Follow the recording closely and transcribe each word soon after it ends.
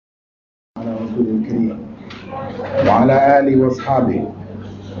الرسول الكريم وعلى آله وأصحابه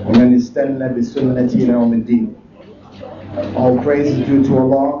ومن استنى بسنته إلى يوم الدين. All praise is due to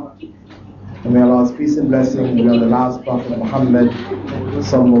Allah, and may Allah's peace and blessings be on the last Prophet Muhammad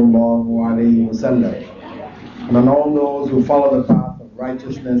sallallahu alayhi wasallam, and on all those who follow the path of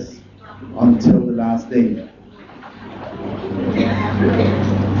righteousness until the last day.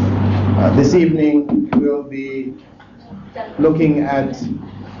 This evening we'll be looking at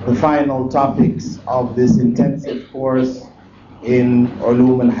the final topics of this intensive course in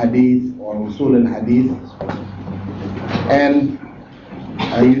Ulum al-Hadith or Usul al-Hadith. And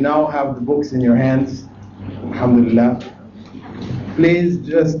you now have the books in your hands, alhamdulillah. Please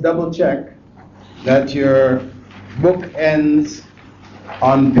just double check that your book ends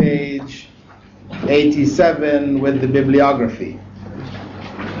on page 87 with the bibliography.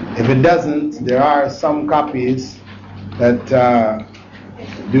 If it doesn't, there are some copies that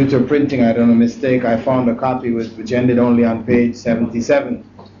due to printing, I don't know, mistake, I found a copy which ended only on page 77.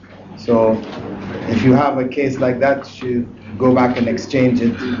 So if you have a case like that, you should go back and exchange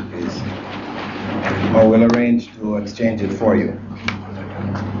it, please. Or we'll arrange to exchange it for you.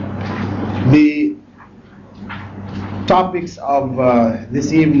 The topics of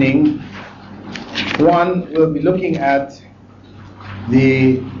this evening, one, we'll be looking at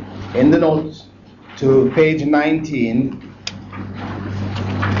in the notes to page 19,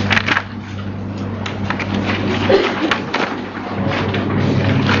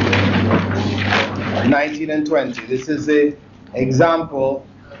 and 20. This is an example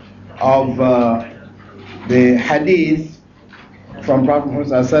of the hadith from Prophet Muhammad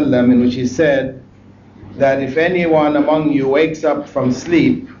ﷺ, in which he said that if anyone among you wakes up from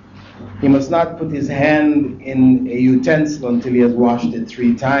sleep, he must not put his hand in a utensil until he has washed it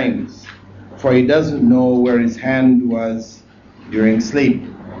 3 times, for he doesn't know where his hand was during sleep.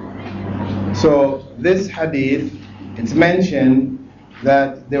 So this hadith, it's mentioned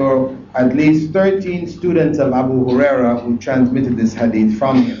that there were at least 13 students of Abu Huraira who transmitted this hadith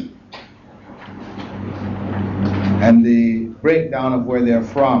from him. And the breakdown of where they're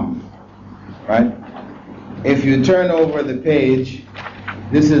from, right? If you turn over the page,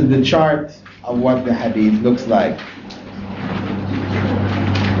 this is the chart of what the hadith looks like.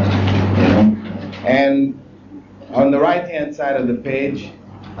 And on the right hand side of the page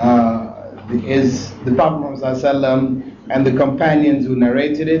is the Prophet Muhammad ﷺ and the companions who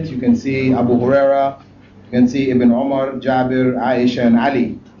narrated it. You can see Abu Huraira, you can see Ibn Umar, Jabir, Aisha, and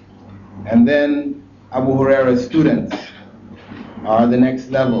Ali. And then Abu Huraira's students are the next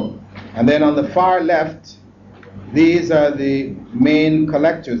level. And then on the far left, these are the main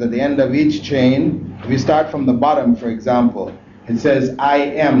collectors at the end of each chain. If you start from the bottom, for example, it says I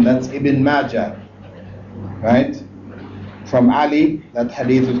am, that's Ibn Majah, right? From Ali, that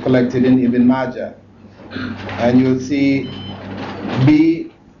hadith was collected in Ibn Majah. And you'll see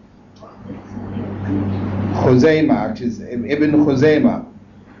B. Khuzaymah, which is Ibn Khuzaymah.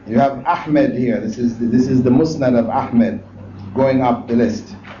 You have Ahmed here. This is the Musnad of Ahmed going up the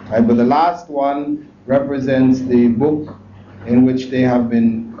list. Right? But the last one represents the book in which they have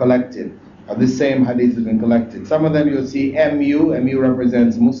been collected. Or this same hadith has been collected. Some of them you'll see MU. MU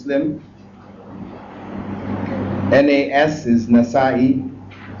represents Muslim. NAS is Nasa'i.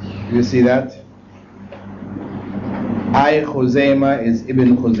 You see that? I Khuzaymah is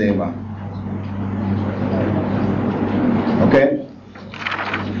Ibn Khuzaymah. Okay?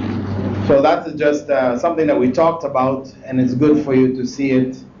 So that's just something that we talked about, and it's good for you to see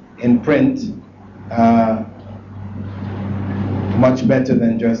it in print, much better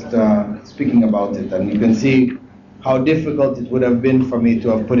than just speaking about it. And you can see how difficult it would have been for me to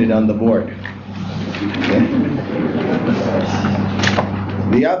have put it on the board. Okay?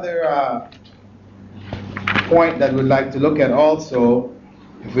 The other point that we'd like to look at also,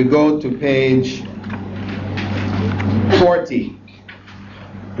 if we go to page 40,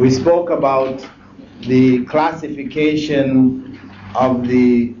 we spoke about the classification of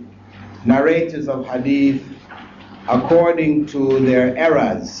the narrators of hadith according to their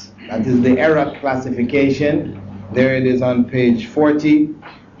eras. That is the era classification. There it is on page 40,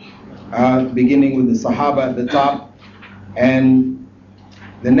 beginning with the Sahaba at the top. And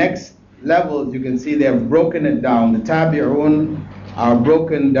the next levels, you can see they have broken it down. The Tabi'un are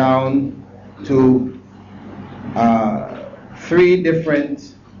broken down to 3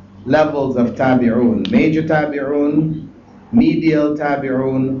 different levels of Tabi'un. Major Tabi'un, medial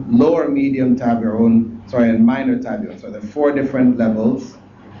Tabi'un, lower medium Tabi'un, and minor Tabi'un. So there are 4 different levels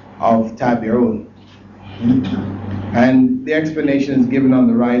of Tabi'un. And the explanation is given on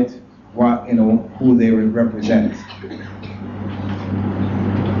the right, who they represent.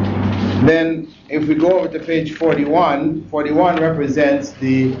 Then if we go over to page 41, 41 represents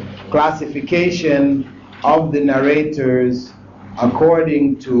the classification of the narrators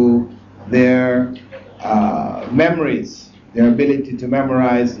according to their memories, their ability to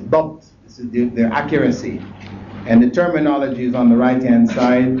memorize, dabt, this is their accuracy. And the terminology is on the right-hand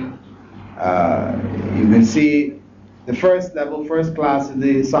side. You can see the first level, first class is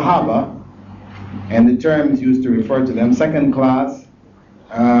the Sahaba, and the terms used to refer to them. Second class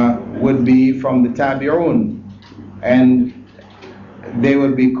would be from the Tabi'un, and they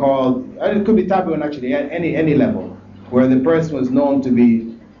would be called, it could be Tabi'un actually, at any level, where the person was known to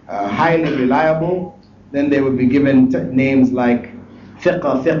be highly reliable. Then they would be given names like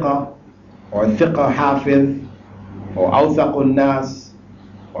Thiqa, or Thiqa Hafiz, or Awthaqun Nas,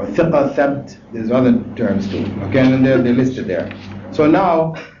 or Thiqa Thabt. There's other terms too. Okay, and they're listed there. So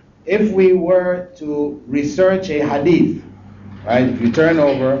now, if we were to research a hadith, right, if you turn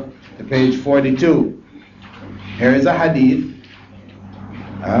over to page 42, here is a hadith.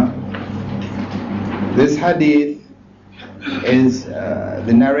 This hadith is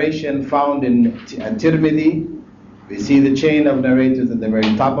the narration found in Tirmidhi. We see the chain of narrators at the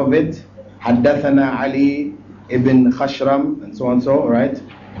very top of it. Haddathana Ali ibn Khashram, and so on, so, right?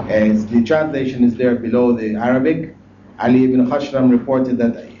 The translation is there below the Arabic. Ali ibn Khashram reported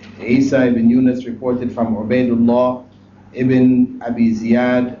that Isa ibn Yunus reported from Ubaidullah ibn Abi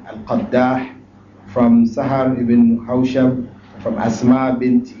Ziyad al-Qaddah, from Sahar ibn Hawshab, from Asma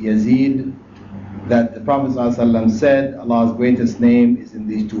bint Yazid, that the Prophet ﷺ said Allah's greatest name is in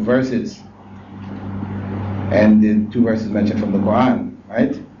these two verses. And the two verses mentioned from the Quran,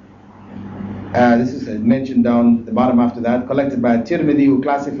 right? This is mentioned down the bottom after that, collected by Tirmidhi, who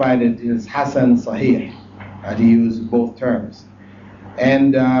classified it as Hasan Sahih. He used both terms.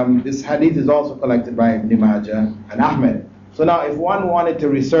 And this hadith is also collected by Ibn Majah and Ahmed. So now if one wanted to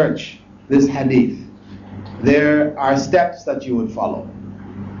research this hadith, there are steps that you would follow.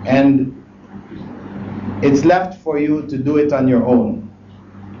 And it's left for you to do it on your own.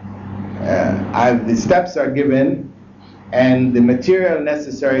 The steps are given, and the material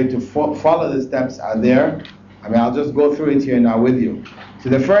necessary to follow the steps are there. I'll just go through it here now with you. So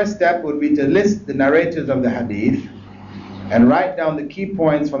the first step would be to list the narrators of the hadith and write down the key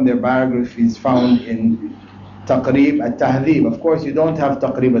points from their biographies found in Taqrib al-Tahdhib. Of course, you don't have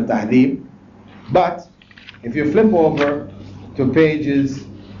Taqrib al-Tahdhib, but if you flip over to pages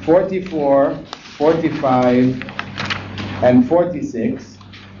 44, 45, and 46,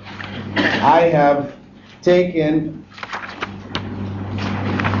 I have taken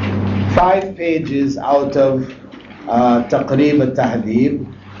 5 pages out of Taqrib al-Tahdhib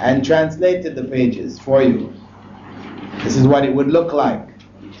and translated the pages for you. This is what it would look like.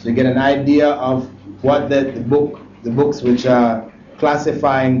 So you get an idea of what the books which are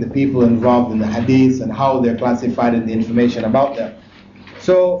classifying the people involved in the hadiths and how they're classified and the information about them.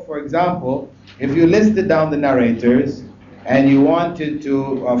 So, for example, if you listed down the narrators and you wanted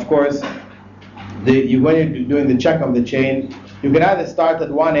to, of course, when you're doing the check of the chain, you can either start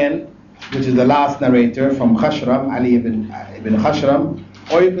at one end, which is the last narrator from Khashram, Ali ibn Khashram,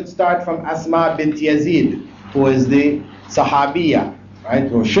 or you could start from Asma bint Yazid, who is the Sahabiya,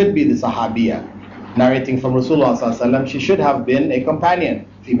 right, or should be the Sahabiya, narrating from Rasulullah sallallahu alaihi wasallam. She should have been a companion,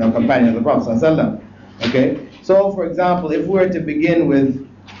 female companion of the Prophet sallallahu alaihi wasallam. Okay, so for example, if we were to begin with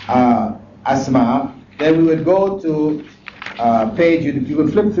Asma, then we would go to page, you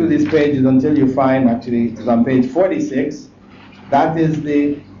would flip through these pages until you find, actually it's on page 46, that is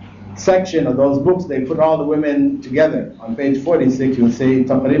the section of those books, they put all the women together. On page 46 you'll say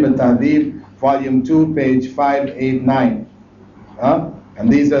Taqrib al-Tahdhib, volume 2, page 589.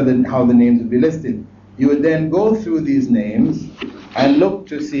 And these are how the names would be listed. You would then go through these names and look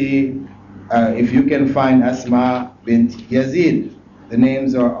to see if you can find Asma bint Yazid. The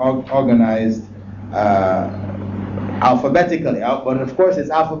names are organized alphabetically, but of course it's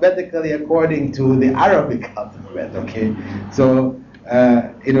alphabetically according to the Arabic alphabet, okay? So,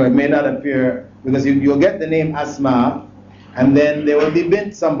 it may not appear, because you'll get the name Asma, and then there will be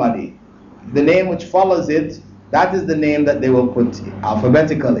bint somebody. The name which follows it, that is the name that they will put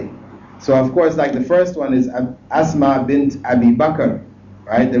alphabetically. So of course, like the first one is Asma bint Abi Bakr,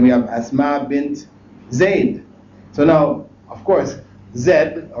 right? Then we have Asma bint Zayd. So now, of course, Z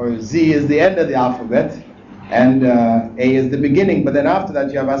or Z is the end of the alphabet, and A is the beginning, but then after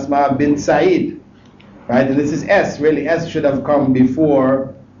that you have Asma bint Sa'id, right? And this is S, really S should have come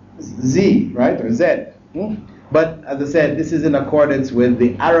before Z, right, or Z. But as I said, this is in accordance with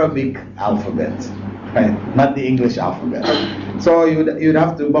the Arabic alphabet, right, not the English alphabet. So you'd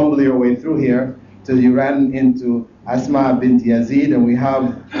have to bumble your way through here till you ran into Asma bint Yazid, and we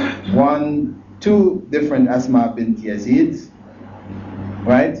have 1, two different Asma bint Yazid,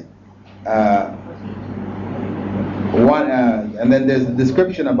 right? And then there's a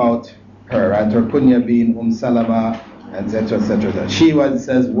description about her, right? Her kunya being Salama, etc., etc. She was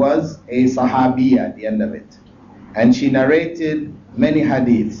a Sahabiya at the end of it. And she narrated many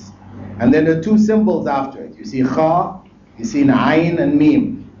hadiths. And then there are two symbols after it. You see Kha, you see Ain and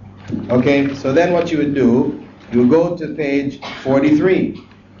Mim. Okay, so then what you would do, you would go to page 43.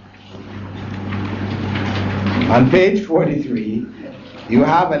 On page 43, you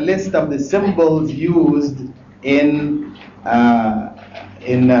have a list of the symbols used in Taqrib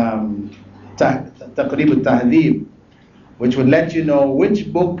al-Tahdhib, which would let you know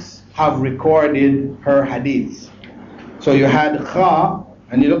which books have recorded her hadiths. So you had Kha,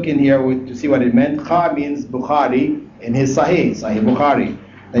 and you look in here to see what it meant. Kha means Bukhari in his Sahih Bukhari.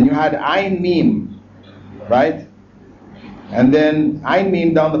 Then you had Ain Mim, right? And then Ain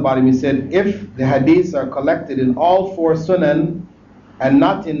Mim down the bottom, he said, if the hadiths are collected in all four Sunan and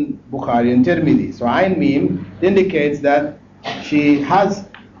not in Bukhari and Tirmidhi. So Ain Mim indicates that she has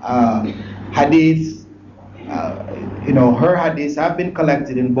hadiths, her hadiths have been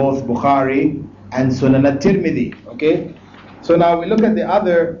collected in both Bukhari and Sunan at-Tirmidhi. Okay? So now we look at the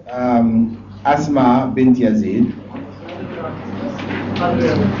other Asma bint Yazid.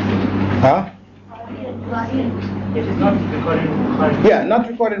 Huh? It is not recorded in Bukhari. Yeah, not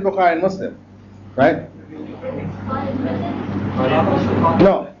recorded in Bukhari and Muslim, right?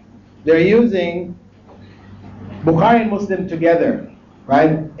 No, they're using Bukhari and Muslim together,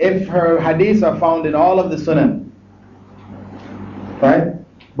 right? If her hadiths are found in all of the Sunan, right?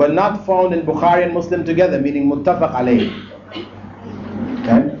 But not found in Bukhari and Muslim together, meaning muttafaq alayh.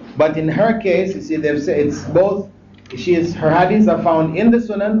 Okay? But in her case, you see, they've said it's both. Her hadiths are found in the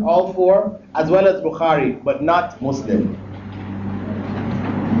Sunan, all four, as well as Bukhari, but not Muslim.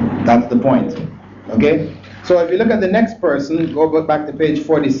 That's the point. Okay? So if you look at the next person, go back to page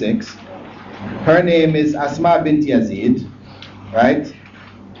 46. Her name is Asma bint Yazid, right?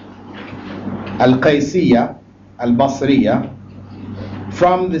 Al-Qaysiyya, Al-Basriyya,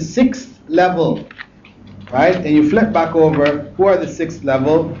 from the 6th level, right? And you flip back over, who are the 6th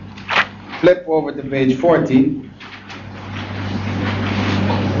level? Flip over to page 40.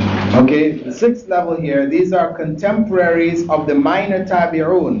 Okay, the 6th level here, these are contemporaries of the minor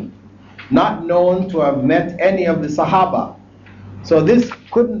tabi'un, not known to have met any of the Sahaba. So this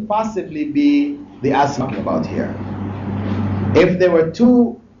couldn't possibly be the Asma about here. If there were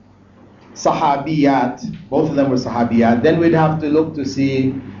two Sahabiyat, both of them were Sahabiyat, then we'd have to look to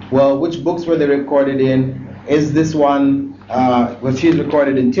see, well, which books were they recorded in? Is this one, she's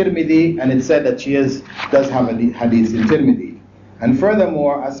recorded in Tirmidhi, and it said that she does have a hadith in Tirmidhi. And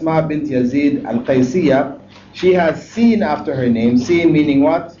furthermore, Asma bint Yazid al-Qaysiyya, she has seen after her name. Seen meaning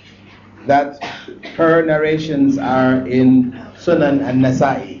what? That her narrations are in Sunan and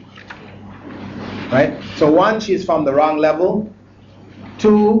Nasa'i. Right? So one, she's from the wrong level.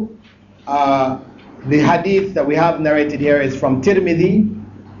 Two, the hadith that we have narrated here is from Tirmidhi,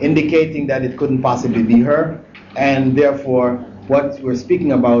 indicating that it couldn't possibly be her. And therefore, what we're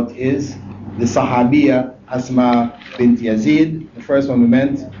speaking about is the Sahabiya Asma bint Yazid. The first one we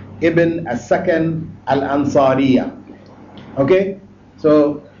meant Ibn as-Sakan al-Ansariya. Okay?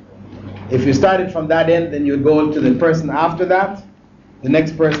 So if you started from that end, then you'd go to the person after that, the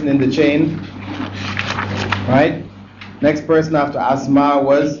next person in the chain. Right? Next person after Asma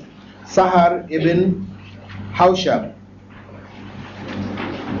was Sahar ibn Hawshab.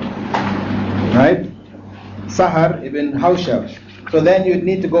 Right? Sahar ibn Hawshab. So then you'd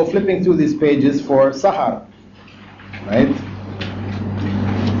need to go flipping through these pages for Sahar. Right?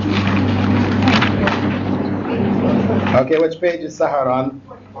 Okay, which page is Sahar on?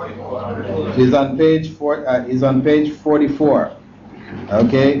 He's on page 44.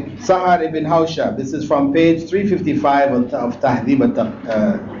 Okay, Sahar ibn Hawshab. This is from page 355 of Taqrib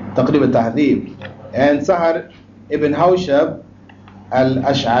al-Tahdhib. And Sahar ibn Hawshab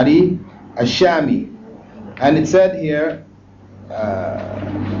al-Ash'ari al-Shami. And it said here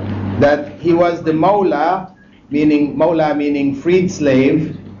that he was the Mawla meaning freed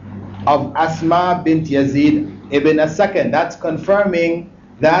slave of Asma bint Yazid ibn as-Sakan. That's confirming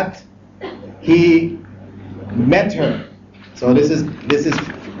that he met her. So this is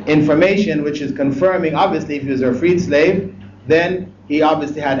information which is confirming, obviously, if he was a freed slave, then he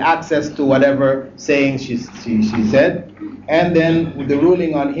obviously had access to whatever saying she said. And then the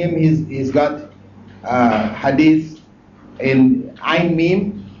ruling on him, he's got hadith in Ain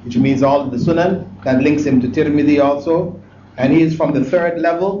Mim, which means all the Sunan, that links him to Tirmidhi also. And he is from the 3rd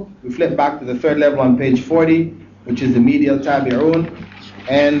level. We flip back to the 3rd level on page 40, which is the medial tabi'un.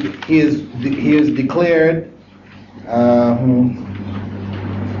 and he is declared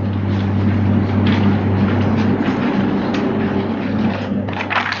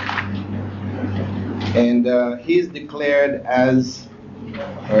he is declared as,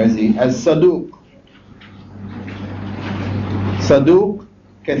 where is he? As Saduq. Saduq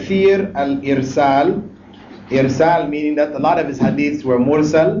Kathir al-Irsal. Irsal meaning that a lot of his hadiths were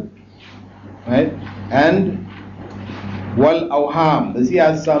mursal, right? And wal awham, he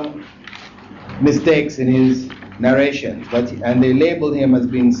has some mistakes in his narrations, and they labeled him as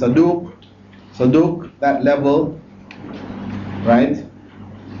being Saduq, that level, right?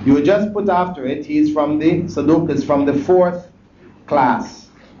 You would just put after it, Saduq is from the 4th class,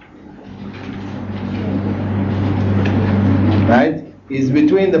 right? He's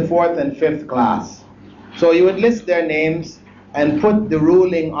between the 4th and 5th class. So you would list their names and put the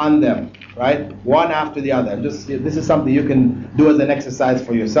ruling on them, right? One after the other. This is something you can do as an exercise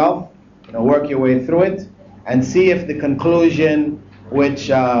for yourself. Work your way through it and see if the conclusion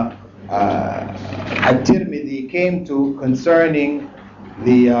which At-Tirmidhi came to concerning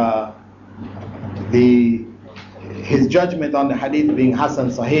his judgment on the hadith being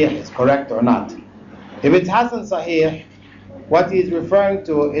Hasan Sahih is correct or not. If it's Hasan Sahih, what he's referring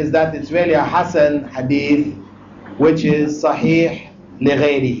to is that it's really a Hasan hadith which is Sahih li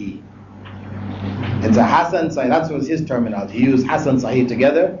ghayrihi. It's a Hasan Sahih, that was his terminology. He used Hasan Sahih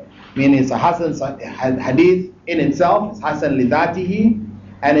together, meaning it's a Hasan hadith in itself, it's Hasan li dhatihi,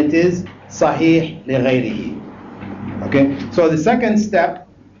 and it is Sahih li ghayrihi. Okay, so the second step,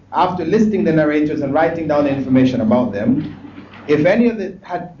 after listing the narrators and writing down the information about them, if any of the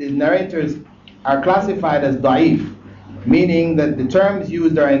narrators are classified as da'if, meaning that the terms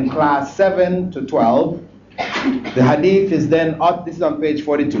used are in class 7 to 12, the hadith is then, this is on page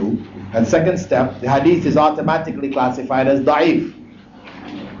 42, and second step, the hadith is automatically classified as da'if.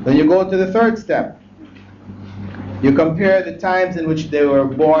 Then you go to the third step. You compare the times in which they were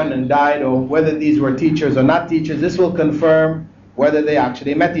born and died, or whether these were teachers or not teachers. This will confirm whether they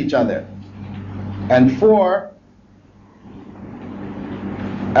actually met each other. And 4,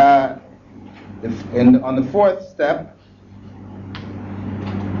 on the 4th step,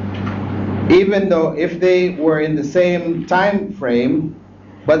 even though if they were in the same time frame,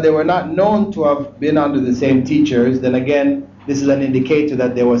 but they were not known to have been under the same teachers, then again, this is an indicator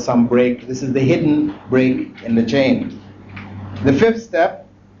that there was some break. This is the hidden break in the chain. The 5th step,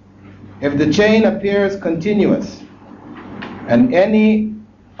 if the chain appears continuous, and any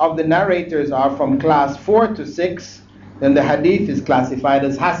of the narrators are from class 4 to 6, then the hadith is classified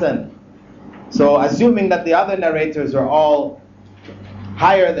as Hasan. So assuming that the other narrators are all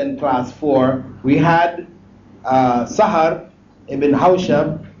higher than class 4, we had Sahar ibn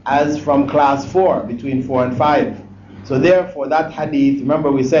Hawshab as from class 4, between 4 and 5. So therefore that hadith, remember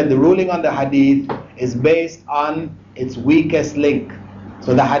we said the ruling on the hadith is based on its weakest link.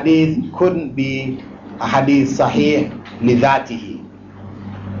 So the hadith couldn't be a hadith sahih li dhatihi.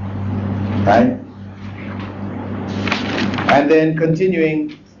 Right? And then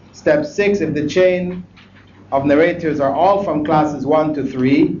continuing, step 6, if the chain of narrators are all from classes 1 to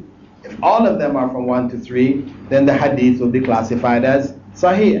 3, if all of them are from 1 to 3, then the hadith will be classified as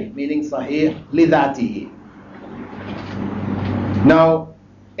sahih, meaning sahih li dhatihi. Now,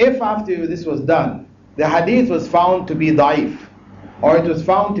 if after this was done, the hadith was found to be da'if, or it was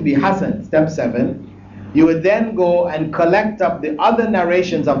found to be hasan, step 7, you would then go and collect up the other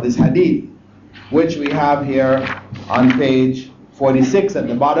narrations of this hadith, which we have here on page 46 at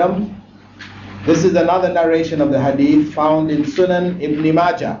the bottom. This is another narration of the hadith found in Sunan Ibn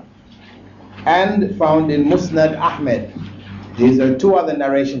Majah and found in Musnad Ahmed. These are 2 other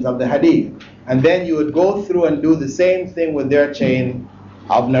narrations of the hadith. And then you would go through and do the same thing with their chain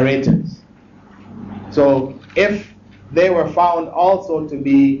of narrators. So if they were found also to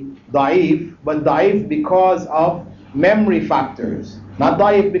be da'if, but da'if because of memory factors, not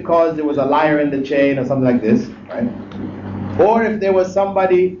da'if because there was a liar in the chain or something like this, right? Or if there was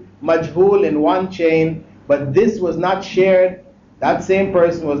somebody majhul in one chain, but this was not shared, that same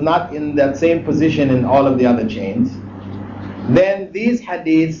person was not in that same position in all of the other chains, then these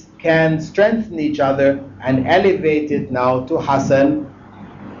hadiths can strengthen each other and elevate it now to Hasan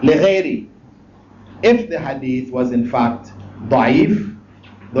li ghayri. If the hadith was in fact da'if,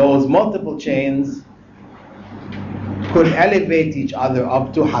 those multiple chains could elevate each other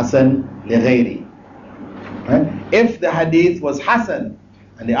up to Hasan li ghayri. Right? If the hadith was Hasan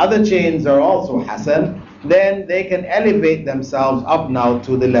and the other chains are also Hasan, then they can elevate themselves up now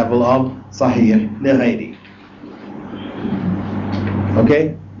to the level of Sahih li ghayri.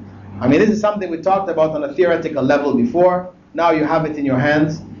 Okay? I mean, this is something we talked about on a theoretical level before, now you have it in your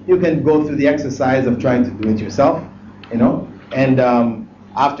hands. You can go through the exercise of trying to do it yourself, and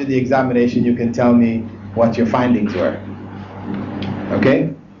after the examination, you can tell me what your findings were.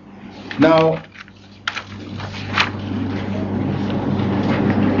 Okay? Now,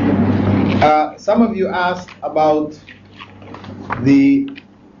 some of you asked about the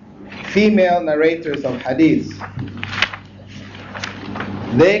female narrators of hadith.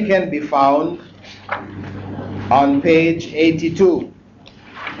 They can be found on page 82.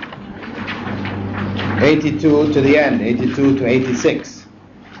 82 to the end, 82 to 86.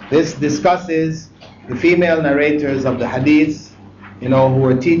 This discusses the female narrators of the hadith, who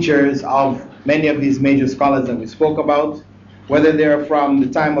were teachers of many of these major scholars that we spoke about, whether they're from the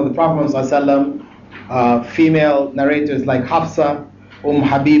time of the Prophet ﷺ, female narrators like Hafsa,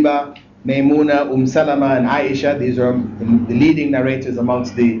 Habiba, Maymuna, Salama, and Aisha. These are the leading narrators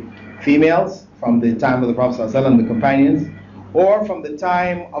amongst the females from the time of the Prophet ﷺ, the companions. Or from the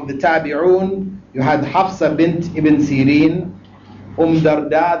time of the Tabi'un, you had Hafsa bint Ibn Sirin,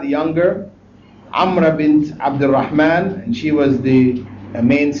 Darda the younger, Amra bint Abdul Rahman, and she was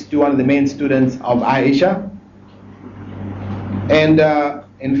one of the main students of Aisha. And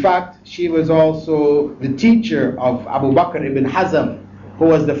in fact, she was also the teacher of Abu Bakr ibn Hazm, who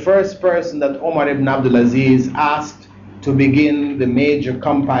was the first person that Umar ibn Abdul Aziz asked to begin the major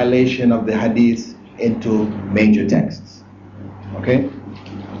compilation of the hadith into major texts. Okay?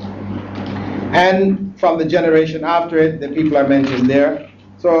 And from the generation after it, the people are mentioned there.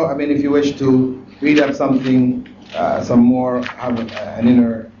 So, if you wish to read up something, some more, have an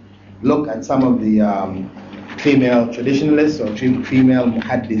inner look at some of the female traditionalists or female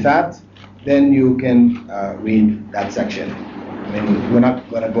muhaddithat, then you can read that section. We're not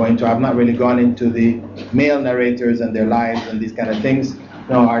going to go into, I've not really gone into the male narrators and their lives and these kind of things.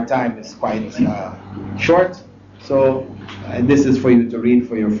 No, our time is quite short. So this is for you to read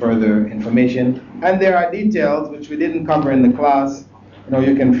for your further information. And there are details which we didn't cover in the class.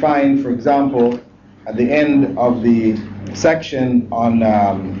 You can find, for example, at the end of the section on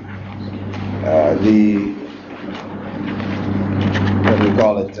the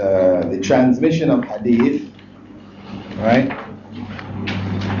transmission of hadith, right?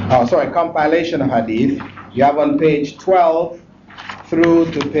 Compilation of hadith. You have on page 12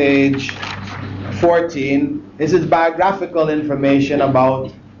 through to page 14. This is biographical information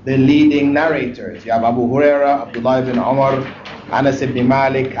about the leading narrators. You have Abu Huraira, Abdullah ibn Umar, Anas ibn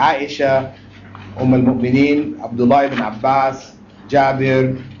Malik, Aisha, al-Mu'mineen, Abdullah ibn Abbas,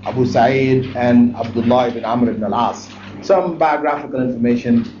 Jabir, Abu Sa'id, and Abdullah ibn Amr ibn al-As. Some biographical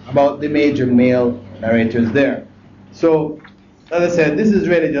information about the major male narrators there. So, as I said, this is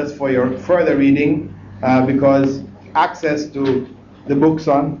really just for your further reading, because access to the books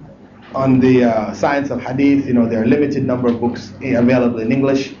on the Science of Hadith, there are a limited number of books available in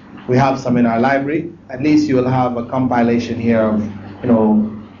English. We have some in our library. At least you will have a compilation here of,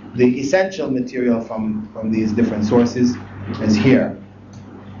 the essential material from these different sources is here,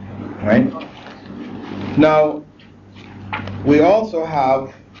 right? Now, we also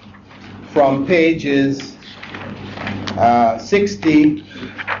have from pages 60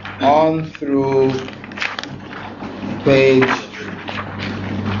 on through page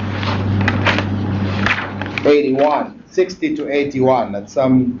 81, 60 to 81, that's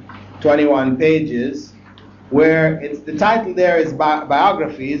some 21 pages, where the title there is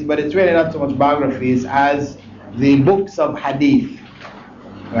biographies, but it's really not so much biographies as the books of hadith,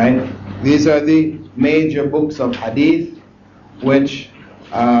 right? These are the major books of hadith, which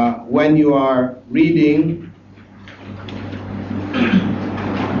when you are reading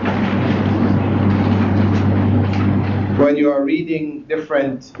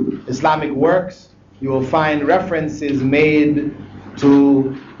different Islamic works, you will find references made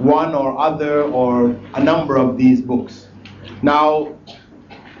to one or other or a number of these books. Now,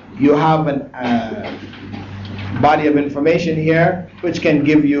 you have a body of information here which can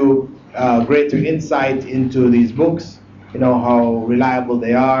give you greater insight into these books, how reliable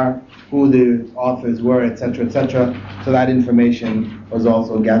they are, who the authors were, etc., etc. So that information was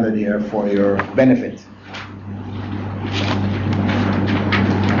also gathered here for your benefit.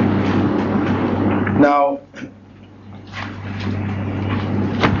 Now,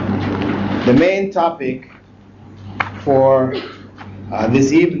 the main topic for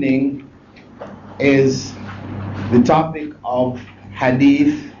this evening is the topic of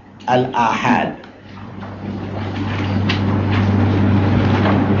Hadith al-Ahad.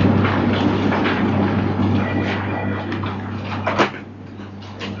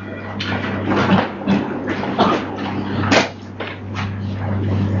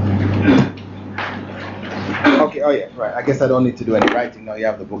 I guess I don't need to do any writing now. You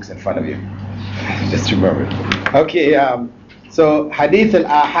have the books in front of you. Just remember. Okay, so Hadith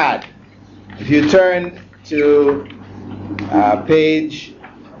al-Ahad. If you turn to page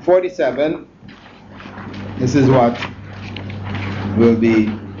 47, this is what we'll be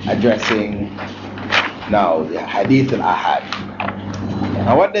addressing now, the Hadith al-Ahad.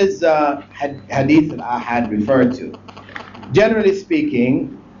 Now, what does Hadith al-Ahad refer to? Generally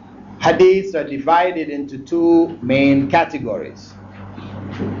speaking, hadiths are divided into two main categories.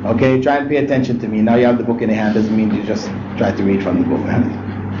 Okay, try and pay attention to me. Now you have the book in your hand, doesn't mean you just try to read from the book.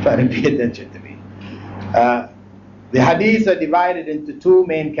 Try to pay attention to me. The hadiths are divided into two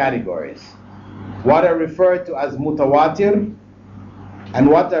main categories. What are referred to as mutawatir and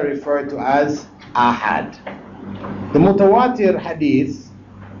what are referred to as ahad. The mutawatir hadiths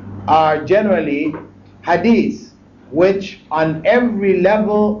are generally hadiths which on every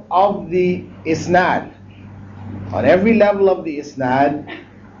level of the isnad,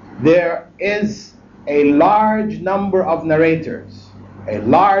 there is a large number of narrators, a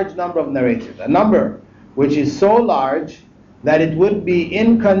number which is so large that it would be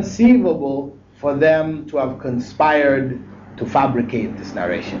inconceivable for them to have conspired to fabricate this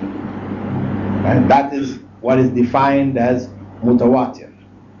narration. And that is what is defined as mutawatir.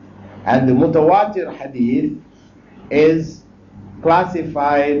 And the mutawatir hadith is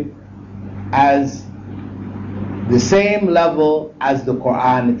classified as the same level as the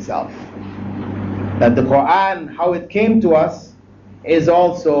Quran itself. That the Quran, how it came to us, is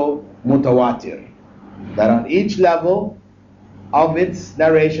also mutawatir. That on each level of its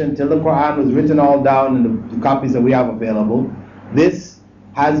narration, till the Quran was written all down in the copies that we have available, this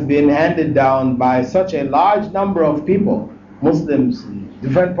has been handed down by such a large number of people, Muslims in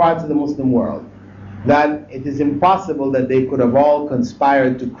different parts of the Muslim world, that it is impossible that they could have all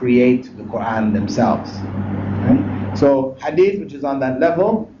conspired to create the Quran themselves. Right? So hadith, which is on that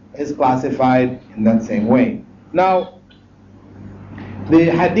level, is classified in that same way. Now,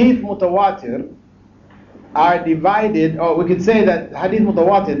 the hadith mutawatir are divided, or we could say that hadith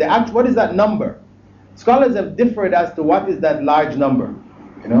mutawatir, what is that number? Scholars have differed as to what is that large number,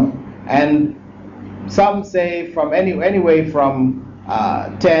 and some say from anyway from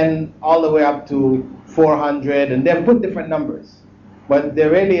 10 all the way up to 400, and they've put different numbers, but there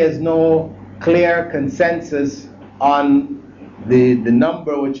really is no clear consensus on the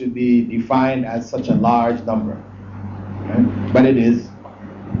number which would be defined as such a large number, right? But it is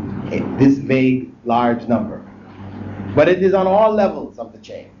this vague large number, but it is on all levels of the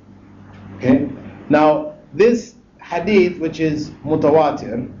chain. Okay, now this hadith, which is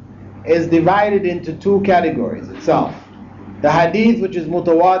mutawatir, is divided into two categories itself. The hadith which is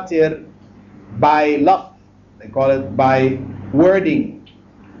mutawatir by lafz, they call it by wording.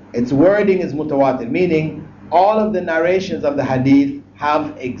 Its wording is mutawatir, meaning all of the narrations of the hadith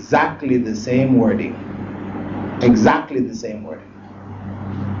have exactly the same wording. Exactly the same wording.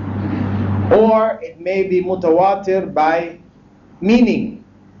 Or it may be mutawatir by meaning,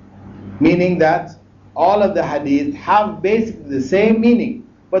 meaning that all of the hadith have basically the same meaning,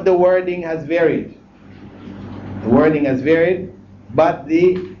 but the wording has varied. The wording has varied, but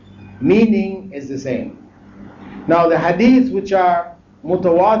the meaning is the same. Now the hadiths which are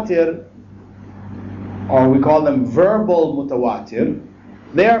mutawatir, or we call them verbal mutawatir,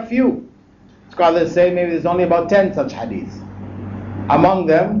 they are few. Scholars say maybe there's only about 10 such hadiths. Among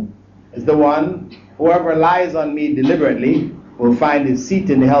them is the one, whoever lies on me deliberately will find his seat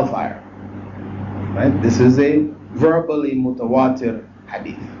in the hellfire. Right? This is a verbally mutawatir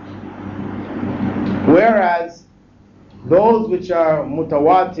hadith. Whereas those which are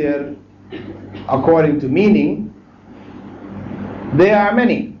mutawatir according to meaning, there are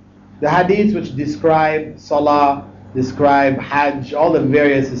many. The hadiths which describe salah, describe hajj, all the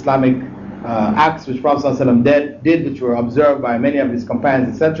various Islamic acts which Prophet ﷺ did, which were observed by many of his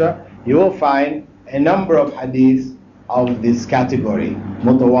companions, etc., you will find a number of hadiths of this category,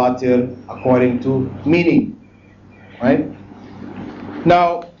 mutawatir according to meaning. Right?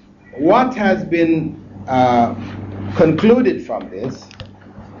 Now, what has been concluded from this,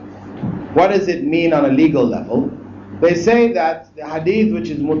 what does it mean on a legal level? They say that the hadith which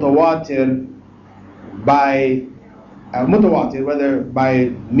is mutawatir by mutawatir, whether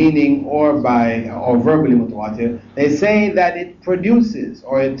by meaning or verbally mutawatir, they say that it produces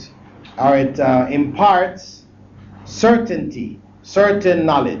or it imparts certainty, certain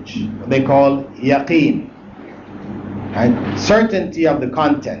knowledge. They call yaqeen, right? Certainty of the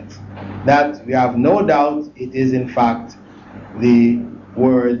content, that we have no doubt it is in fact the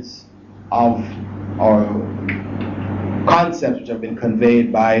words of or concepts which have been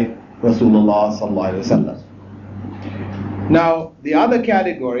conveyed by Rasulullah sallallahu alaihi wasallam. Now, the other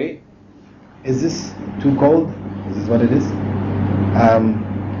category, is this too cold? Is this what it is?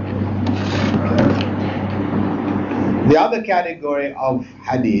 The other category of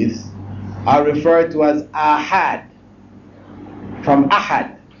hadith are referred to as ahad, from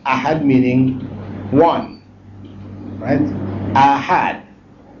ahad. Ahad meaning one, right? Ahad.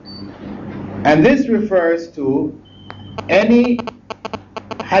 And this refers to any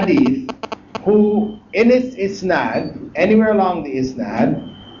hadith who in its isnad, anywhere along the isnad,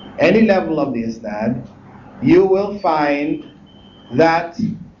 any level of the isnad, you will find that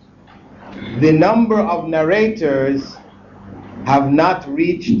the number of narrators have not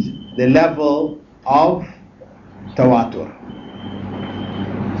reached the level of tawatur.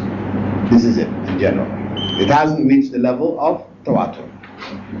 This is it in general. It hasn't reached the level of tawatur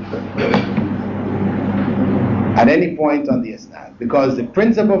at any point on the isnad, because the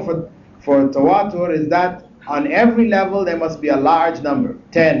principle for tawatur is that on every level there must be a large number,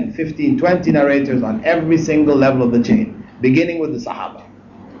 10, 15, 20 narrators on every single level of the chain, beginning with the Sahaba.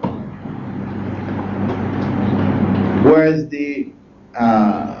 Whereas the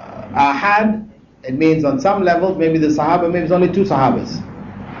ahad, it means on some levels maybe the Sahaba, maybe it's only 2 Sahabas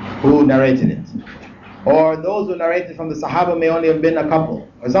who narrated it, or those who narrated from the Sahaba may only have been a couple,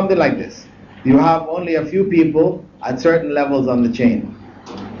 or something like this. You have only a few people at certain levels on the chain.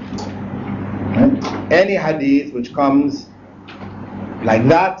 Right? Any hadith which comes like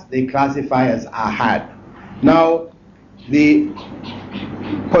that, they classify as ahad. Now, the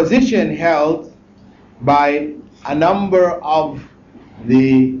position held by a number of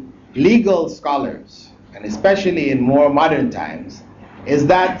the legal scholars, and especially in more modern times, is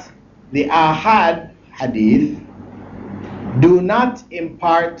that the ahad hadith do not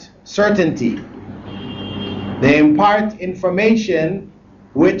impart certainty. They impart information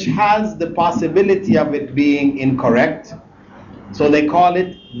which has the possibility of it being incorrect. So they call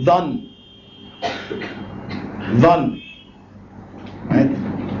it dhann. Dhann. Right?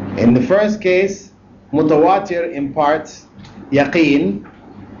 In the first case, mutawatir imparts yaqeen.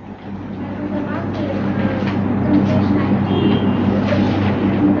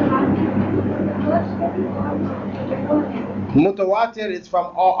 Mutawatir is from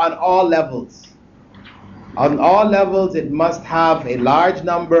on all levels. On all levels, it must have a large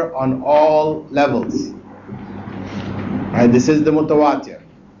number on all levels. Right, this is the mutawatir.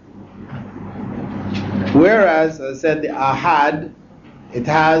 Whereas, as I said, the ahad, it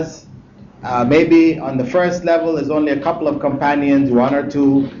has maybe on the first level is only a couple of companions, 1 or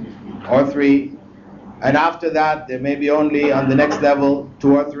 2 or 3, and after that there may be only on the next level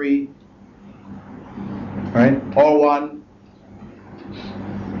 2 or 3, right, or 1.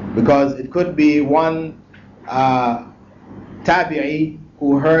 Because it could be one tabi'i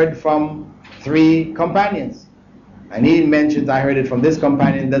who heard from 3 companions, and he mentions, I heard it from this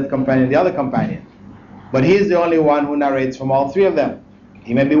companion, that companion, the other companion, but he is the only one who narrates from all 3 of them.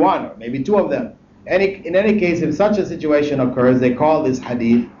 He may be 1 or maybe 2 of them. In any case, if such a situation occurs, they call this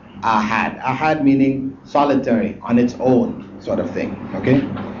hadith ahad. Ahad meaning solitary, on its own sort of thing. Okay.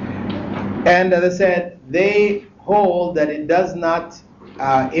 And as I said, they hold that it does not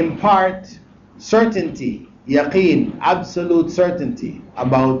impart certainty, yaqeen, absolute certainty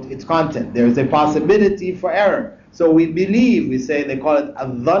about its content. There is a possibility for error. So we believe, we say, they call it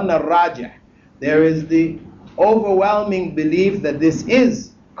al-dhann al-rajih. There is the overwhelming belief that this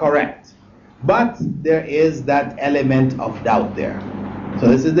is correct, but there is that element of doubt there. So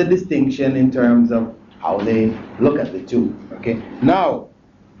this is the distinction in terms of how they look at the two. Okay. Now,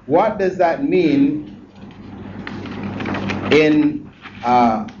 what does that mean in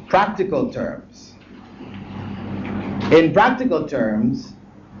practical terms? In practical terms,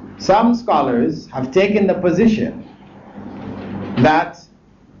 some scholars have taken the position that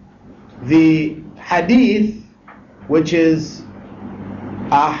the hadith, which is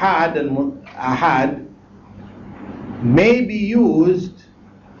ahad and ahad, may be used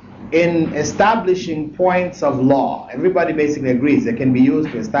in establishing points of law. Everybody basically agrees they can be used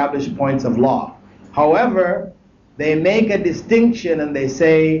to establish points of law. However, they make a distinction and they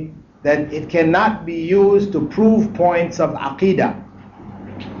say that it cannot be used to prove points of aqidah.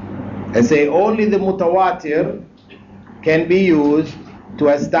 They say only the mutawatir can be used to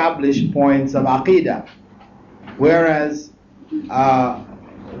establish points of aqidah, whereas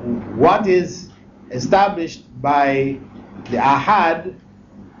what is established by the ahad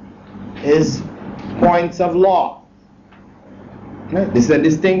is points of law. This is a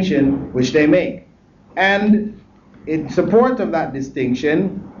distinction which they make, and in support of that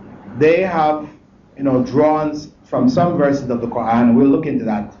distinction, they have, drawn from some verses of the Quran. We'll look into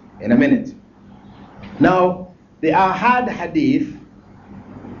that in a minute. Now, the ahad hadith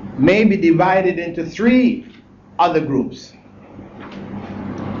may be divided into three other groups.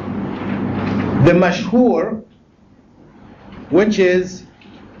 The mashhur, which is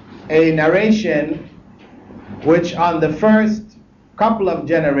a narration which on the first couple of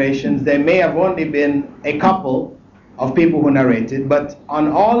generations there may have only been a couple of people who narrated, but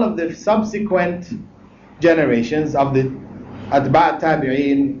on all of the subsequent generations of the atba'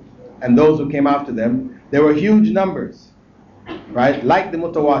 tabi'in and those who came after them, there were huge numbers, right? Like the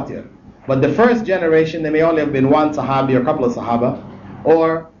mutawatir. But the first generation, there may only have been one sahabi or a couple of sahaba,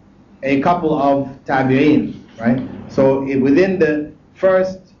 or a couple of tabi'in, right? So within the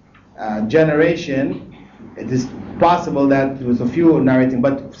first generation, it is possible that there was a few narrating,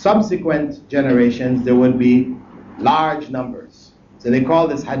 but subsequent generations there would be large numbers. So they call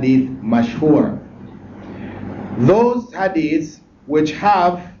this hadith mashhur. Those hadiths which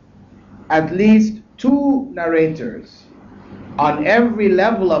have at least two narrators on every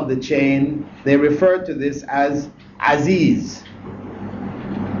level of the chain, they refer to this as aziz.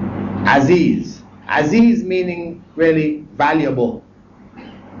 Aziz. Aziz meaning really valuable,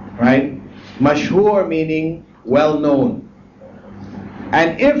 right? Mashhur meaning well known.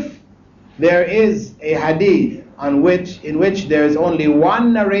 And if there is a hadith in which there is only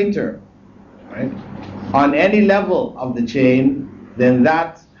one narrator, right, on any level of the chain, then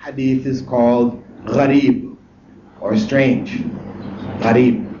that hadith is called gharib, or strange.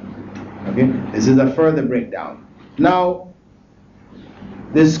 Gharib. Okay? This is a further breakdown. Now,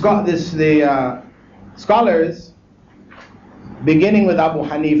 the scholars, beginning with Abu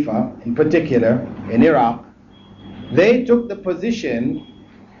Hanifa in particular, in Iraq, they took the position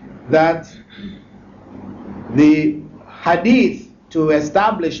that the hadith to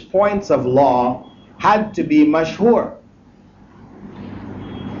establish points of law had to be mashhur.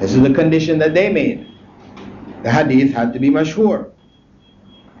 This is the condition that they made. The hadith had to be mashhur.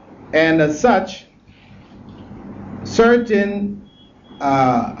 And as such, certain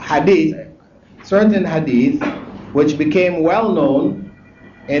hadith which became well known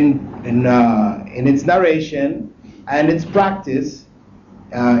in its narration and its practice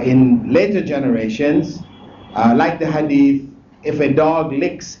in later generations, like the hadith, if a dog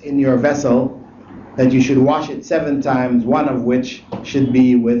licks in your vessel, that you should wash it 7 times, one of which should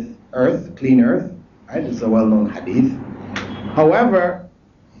be with earth, clean earth, right? It's a well-known hadith. However,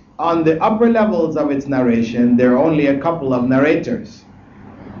 on the upper levels of its narration, there are only a couple of narrators.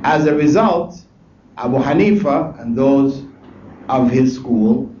 As a result, Abu Hanifa and those of his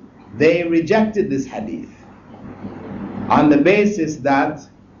school, they rejected this hadith on the basis that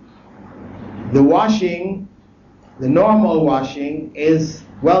the washing, the normal washing is,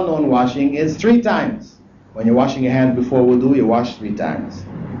 well-known washing is 3 times. When you're washing your hands before wudu, you wash 3 times.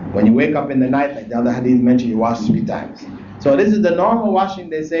 When you wake up in the night, like the other hadith mentioned, you wash 3 times. So this is the normal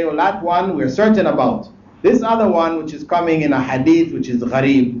washing. They say, well, that one we're certain about. This other one, which is coming in a hadith, which is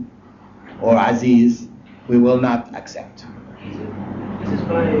gharib or aziz, we will not accept. This is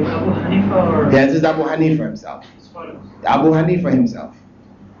by Abu Hanifa or? Yeah, this is Abu Hanifa himself. Abu Hanifa himself.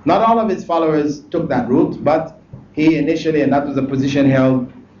 Not all of his followers took that route, but he initially, and that was a position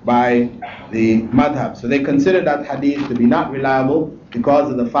held by the madhab. So they considered that hadith to be not reliable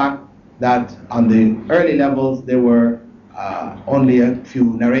because of the fact that on the early levels there were only a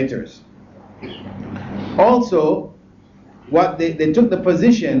few narrators. Also, what they took the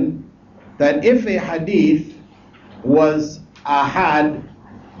position that if a hadith was ahad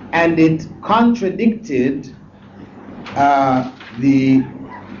and it contradicted the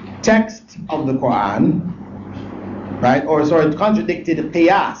text of the Quran, right? Or sorry, it contradicted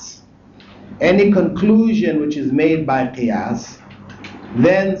qiyas, any conclusion which is made by qiyas,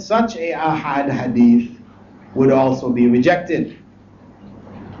 then such a ahad hadith would also be rejected.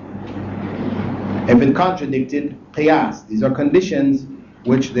 If it contradicted qiyas, these are conditions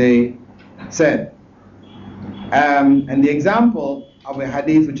which they said. And the example of a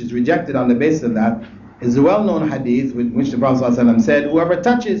hadith which is rejected on the basis of that is the well-known hadith with which the Prophet ﷺ said, whoever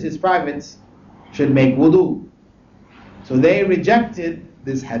touches his privates should make wudu. So they rejected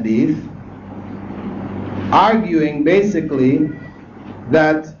this hadith, arguing basically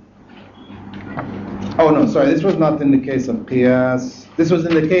that, oh no, sorry, this was not in the case of qiyas. This was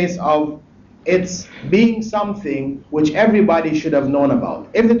in the case of its being something which everybody should have known about.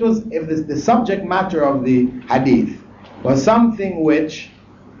 If the subject matter of the hadith was something which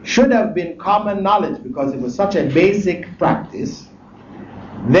should have been common knowledge because it was such a basic practice,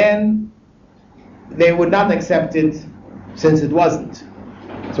 then they would not accept it since it wasn't.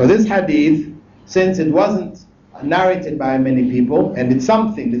 So this hadith, since it wasn't narrated by many people, and it's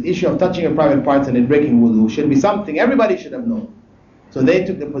something, the issue of touching your private parts and it breaking wudu should be something everybody should have known. So they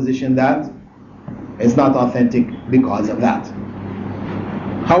took the position that it's not authentic because of that.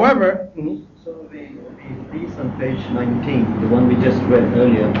 However, so the piece on page 19, the one we just read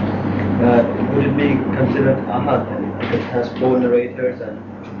earlier, would it be considered ahad then? If it has 4 narrators and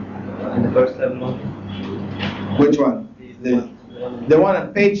in the first level only? which one? The one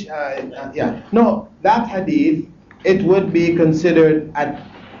on page, No, that hadith, it would be considered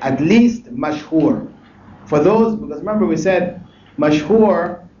at least mashhur. For those, because remember we said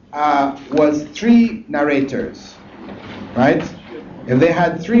mashhur was 3 narrators, right? If they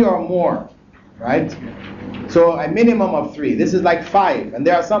had 3 or more, right? So a minimum of 3. This is like 5, and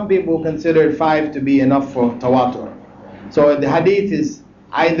there are some people who consider 5 to be enough for tawatur. So the hadith is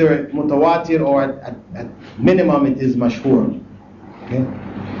either mutawatir or at minimum it is mashhur. Okay?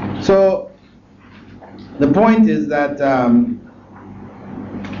 So the point is that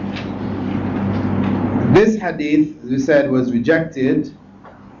this hadith, as we said, was rejected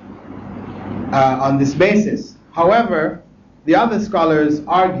on this basis. However, the other scholars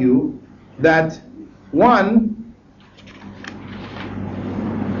argue that one,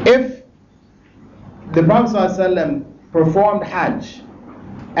 if the Prophet ﷺ performed Hajj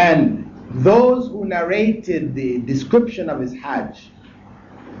and those who narrated the description of his Hajj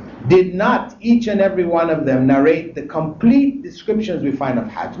did not, each and every one of them, narrate the complete descriptions we find of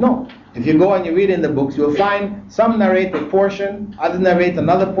Hajj. No. If you go and you read in the books, you'll find some narrate a portion, others narrate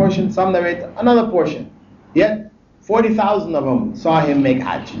another portion, some narrate another portion. Yet 40,000 of them saw him make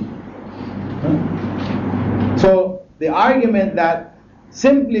Hajj. So the argument that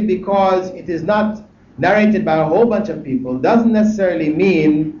simply because it is not narrated by a whole bunch of people doesn't necessarily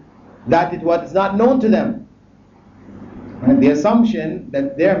mean that it was not known to them. Right? The assumption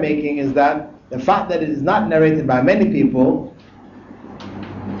that they're making is that the fact that it is not narrated by many people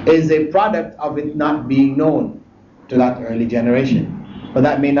is a product of it not being known to that early generation. But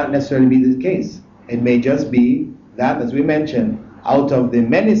that may not necessarily be the case. It may just be that, as we mentioned, out of the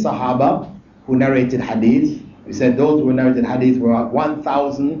many Sahaba who narrated hadith, we said those who narrated hadith were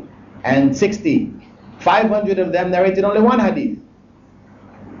 1,060. 500 of them narrated only one hadith.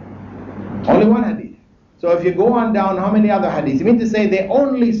 Only one hadith. So if you go on down, how many other hadiths? You mean to say they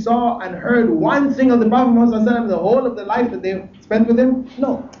only saw and heard one thing of the Prophet Muhammad the whole of the life that they spent with him?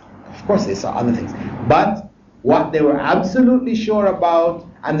 No. Of course they saw other things. But what they were absolutely sure about,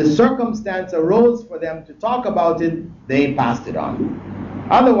 and the circumstance arose for them to talk about it, they passed it on.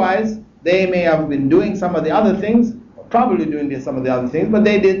 Otherwise, they may have been doing some of the other things, or probably doing some of the other things, but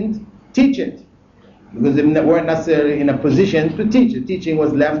they didn't teach it, because they weren't necessarily in a position to teach. The teaching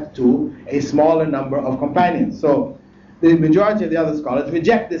was left to a smaller number of companions. So the majority of the other scholars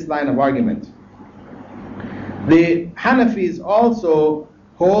reject this line of argument. The Hanafis also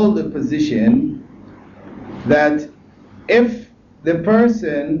hold the position that if the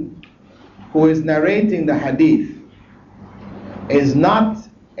person who is narrating the hadith is not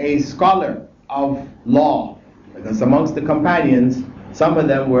a scholar of law, because amongst the companions, some of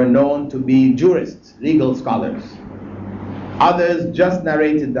them were known to be jurists, legal scholars. Others just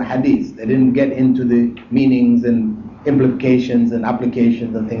narrated the hadith. They didn't get into the meanings and implications and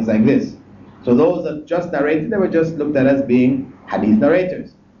applications and things like this. So those that just narrated, they were just looked at as being hadith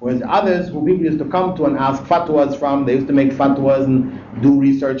narrators. Whereas others who people used to come to and ask fatwas from, they used to make fatwas and do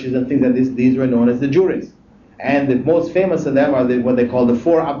researches and things like this, these were known as the jurists. And the most famous of them are what they call the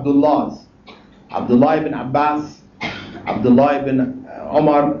 4 Abdullahs. Abdullah ibn Abbas, Abdullah ibn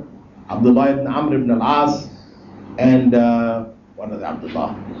Omar, Abdullah ibn Amr ibn al-As, and one of the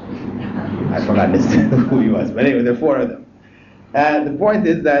Abdullah. I forgot who he was, but anyway, there are 4 of them. The point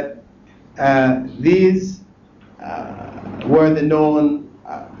is that these were the known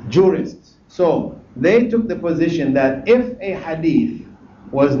jurists. So they took the position that if a hadith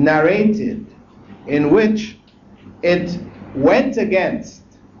was narrated in which it went against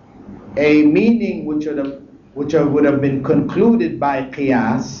a meaning which would have been concluded by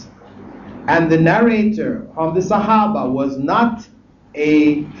qiyas, and the narrator from the Sahaba was not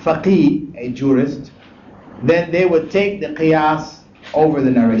a faqih, a jurist, then they would take the qiyas over the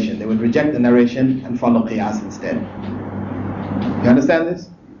narration. They would reject the narration and follow qiyas instead. You understand this?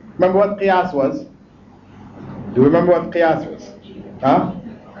 Remember what qiyas was? Do you remember what qiyas was? Huh?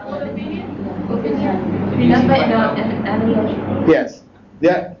 Yes.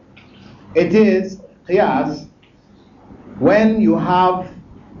 Yeah. It is qiyas when you have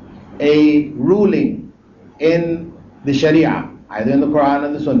a ruling in the Sharia, either in the Quran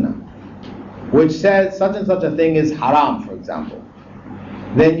or the Sunnah, which says such and such a thing is haram, for example.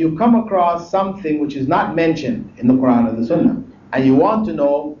 then you come across something which is not mentioned in the Quran or the Sunnah, and you want to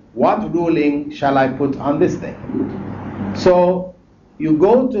know what ruling shall I put on this thing. So you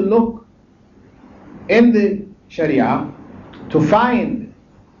go to look in the Sharia to find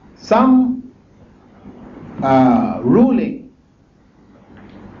some ruling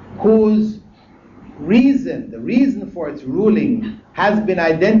whose the reason for its ruling has been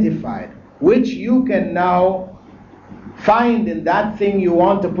identified, which you can now find in that thing you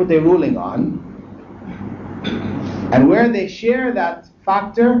want to put a ruling on, and where they share that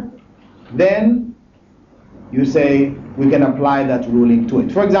factor, then you say we can apply that ruling to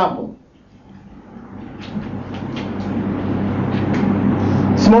it. For example,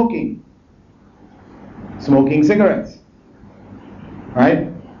 smoking cigarettes, right?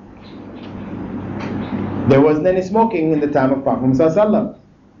 There wasn't any smoking in the time of Prophet Muhammad.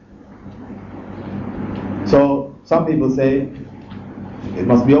 So some people say it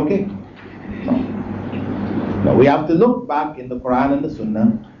must be okay. No, we have to look back in the Quran and the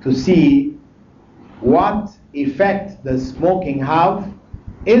Sunnah to see what effect does smoking have.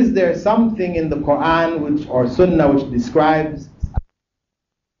 Is there something in the Quran or Sunnah which describes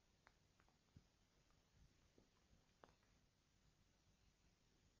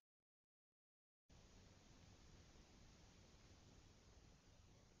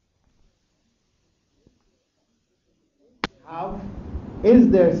is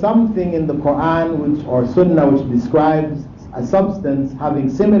there something in the Quran or Sunnah which describes a substance having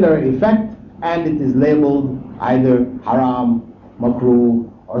similar effect and it is labeled either haram,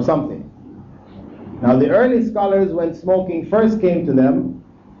 makruh, or something? Now the early scholars, when smoking first came to them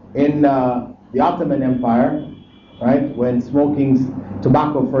in the Ottoman Empire, right, when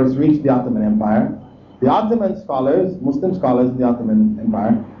tobacco first reached the Ottoman Empire, the Ottoman scholars, Muslim scholars in the Ottoman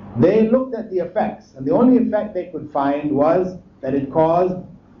Empire, they looked at the effects, and the only effect they could find was that it caused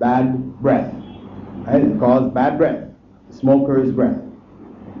bad breath. Right? It caused bad breath, the smoker's breath.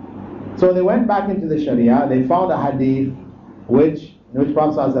 So they went back into the Sharia. They found a hadith in which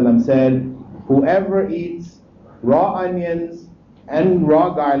Prophet ﷺ said, whoever eats raw onions and raw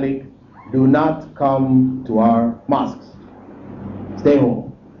garlic, do not come to our mosques. Stay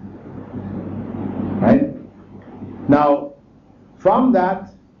home. Right? Now, from that,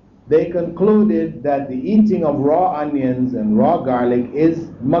 they concluded that the eating of raw onions and raw garlic is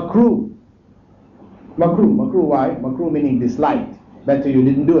makruh. Makruh, why? Makruh meaning disliked. Better you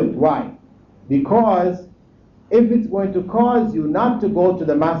didn't do it. Why? Because if it's going to cause you not to go to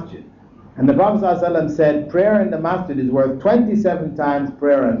the masjid, and the Prophet ﷺ said prayer in the masjid is worth 27 times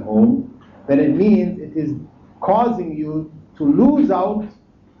prayer at home, then it means it is causing you to lose out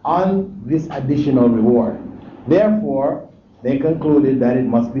on this additional reward. Therefore, they concluded that it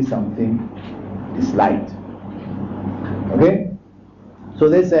must be something disliked. Okay? So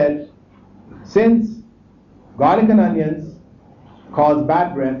they said, since garlic and onions cause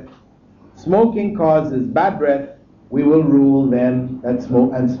bad breath, smoking causes bad breath, we will rule then that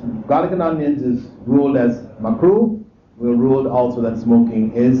garlic and onions is ruled as makruh, we'll rule also that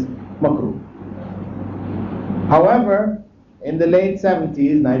smoking is makruh. However, in the late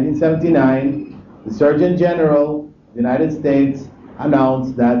 70s, 1979, the Surgeon General of the United States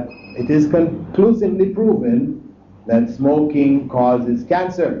announced that it is conclusively proven that smoking causes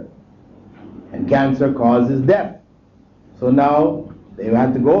cancer, and cancer causes death. So now they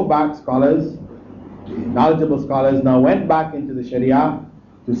had to go back, scholars, the knowledgeable scholars now went back into the Sharia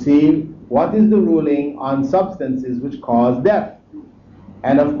to see what is the ruling on substances which cause death.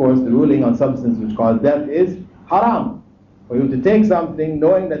 And of course the ruling on substances which cause death is haram. For you to take something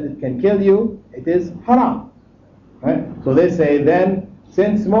knowing that it can kill you, it is haram. Right? So they say then,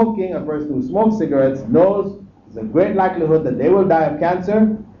 since smoking, a person who smokes cigarettes knows there's a great likelihood that they will die of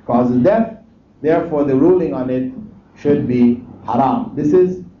cancer, causes death, therefore the ruling on it should be haram. This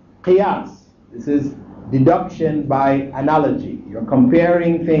is qiyas. This is deduction by analogy. You're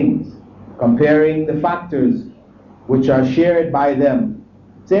comparing things, comparing the factors which are shared by them.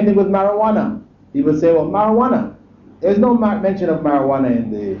 Same thing with marijuana. People say, well, marijuana. There's no mention of marijuana in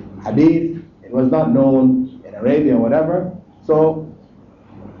the hadith. It was not known in Arabia or whatever. So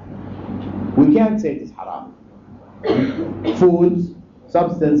we can't say it is haram. Foods,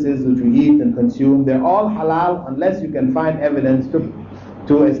 substances which we eat and consume, they're all halal unless you can find evidence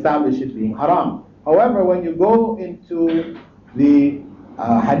to establish it being haram. However, when you go into the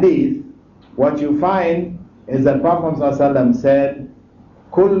hadith, what you find is that Prophet ﷺ said,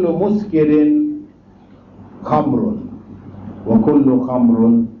 كُلُّ مُسْكِرٍ خَمْرٌ وَكُلُّ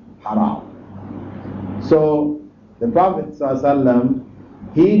خَمْرٌ حَرَامٌ. So the Prophet ﷺ,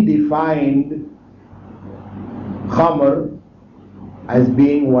 he defined khamr as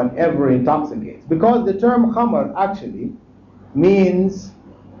being whatever intoxicates. Because the term khamr actually means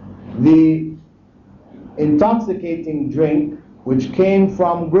the intoxicating drink which came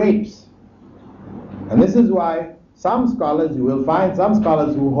from grapes. And this is why some scholars, you will find some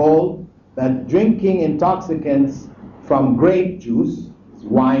scholars who hold that drinking intoxicants from grape juice,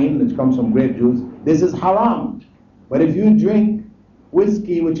 wine which comes from grape juice, this is haram. But if you drink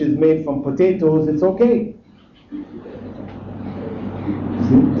whiskey which is made from potatoes, it's okay. See,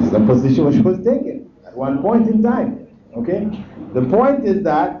 this is the position which was taken at one point in time. Okay? The point is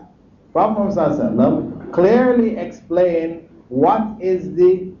that Prophet ﷺ clearly explained what is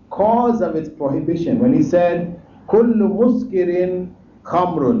the cause of its prohibition when he said, "Kullu muskirin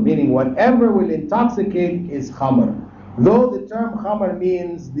khamrun," meaning whatever will intoxicate is khamr. Though the term khamr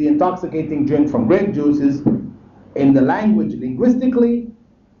means the intoxicating drink from grape juices, in the language linguistically,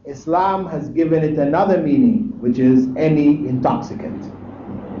 Islam has given it another meaning, which is any intoxicant.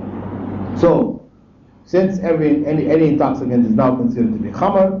 So, since any intoxicant is now considered to be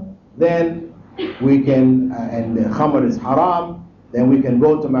khamr, then we can, and khamr is haram, then we can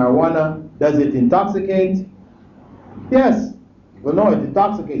go to marijuana. Does it intoxicate? Yes. Well, no, it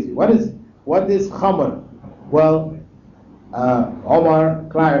intoxicates you. What is khamr? Well, Omar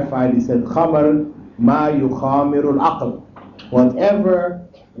clarified, he said, khamr ma yukhamirul aql. Whatever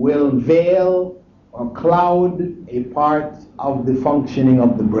will veil or cloud a part of the functioning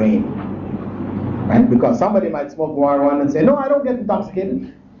of the brain. Right? Because somebody might smoke marijuana and say, no, I don't get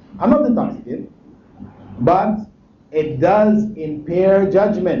intoxicated. I'm not intoxicated. But it does impair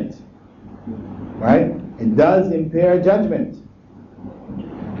judgment. Right? It does impair judgment.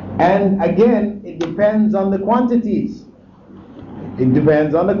 And again, it depends on the quantities. It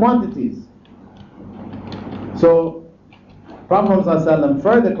depends on the quantities. So, Prophet ﷺ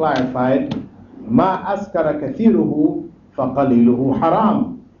further clarified, "Ma askara kathiruhu faqaliluhu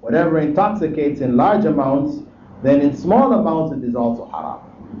haram." Whatever intoxicates in large amounts, then in small amounts it is also haram.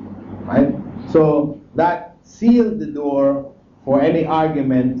 Right? So that seals the door for any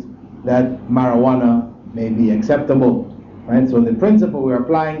argument that marijuana may be acceptable. Right? So the principle, we're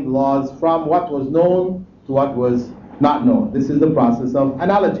applying the laws from what was known to what was not known. This is the process of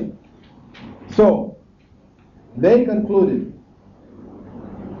analogy. So, they concluded,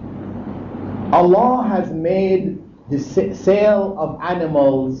 Allah has made the sale of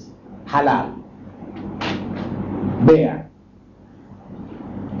animals halal. Bear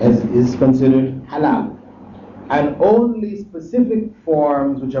is considered halal. And only specific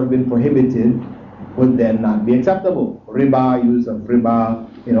forms which have been prohibited would then not be acceptable. Riba, use of riba,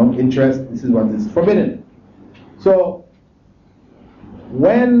 interest, this is what is forbidden. So,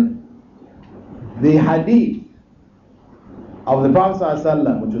 when the hadith of the Prophet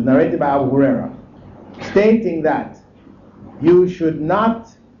ﷺ, which was narrated by Abu Huraira, stating that you should not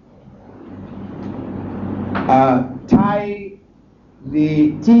tie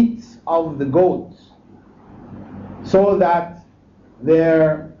the teats of the goats so that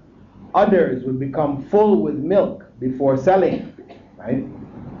their udders would become full with milk before selling, right?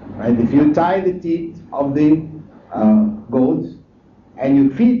 If you tie the teeth of the goats and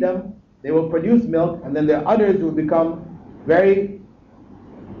you feed them, they will produce milk, and then their udders will become very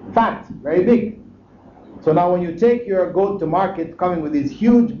fat, very big. So now when you take your goat to market coming with these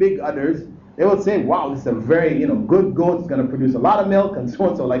huge big udders, they will say, wow, this is a very good goat, it's going to produce a lot of milk, and so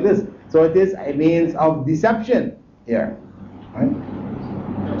on, so like this. So it is a means of deception here. Right?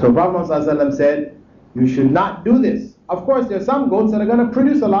 So Prophet ﷺ said, you should not do this. Of course, there are some goats that are going to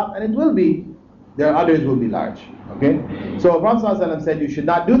produce a lot, and their udders will be large. Okay? So Prophet ﷺ said, you should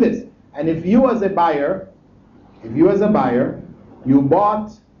not do this. And if you as a buyer, you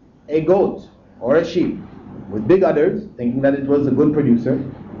bought a goat or a sheep with big udders, thinking that it was a good producer,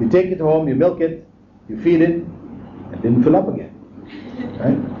 you take it home, you milk it, you feed it, it didn't fill up again.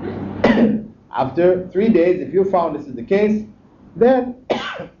 Right? After 3 days, if you found this is the case, then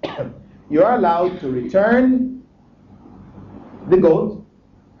you are allowed to return the goat,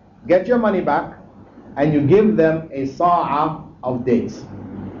 get your money back, and you give them a sa'a of dates.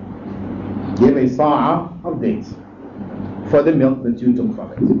 Give a sa'a of dates for the milk that you took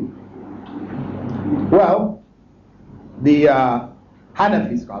from it. Well, the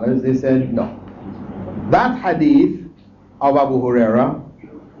Hanafi scholars, they said no. That hadith of Abu Huraira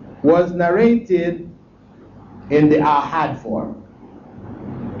was narrated in the ahad form.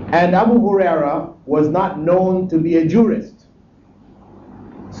 And Abu Huraira was not known to be a jurist.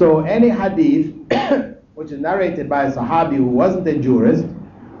 So any hadith which is narrated by a Sahabi who wasn't a jurist,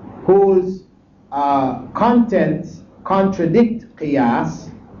 whose contents contradict qiyas,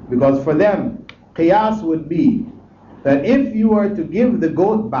 because for them qiyas would be that if you were to give the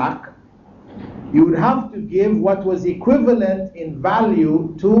goat back, you would have to give what was equivalent in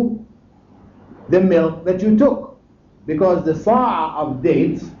value to the milk that you took. Because the sa'a of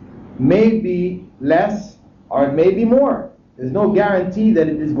dates may be less or it may be more. There's no guarantee that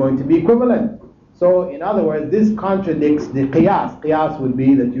it is going to be equivalent. So in other words, this contradicts the qiyas. Qiyas would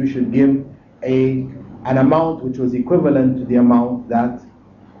be that you should give an amount which was equivalent to the amount that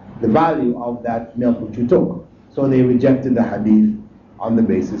the value of that milk which you took. So they rejected the hadith on the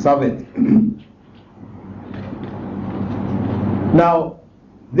basis of it. Now,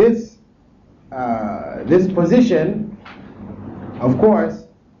 this position, of course,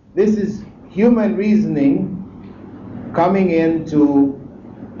 this is human reasoning coming into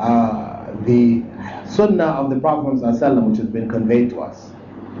the sunnah of the Prophet ﷺ, which has been conveyed to us.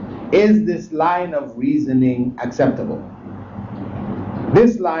 Is this line of reasoning acceptable?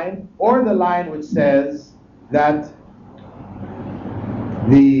 This line, or the line which says that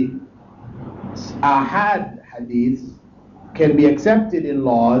the ahad hadith can be accepted in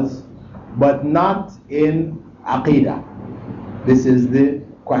laws but not in aqidah. This is the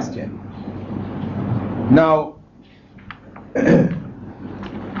question. Now,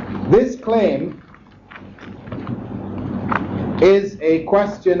 this claim is a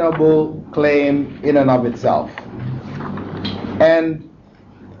questionable claim in and of itself. And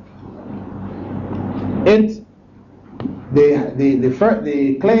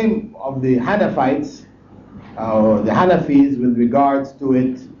the claim of the Hanafites, or the Hanafis, with regards to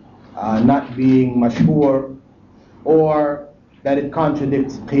it not being mashhur, or that it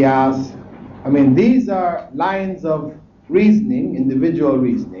contradicts qiyas. I mean, these are lines of reasoning, individual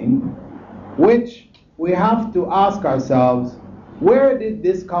reasoning, which we have to ask ourselves, where did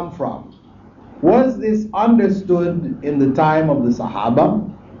this come from? Was this understood in the time of the Sahaba?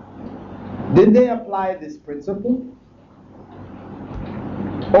 Did they apply this principle?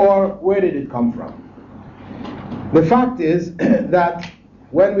 Or where did it come from? The fact is that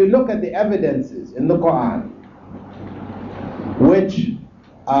when we look at the evidences in the Quran, which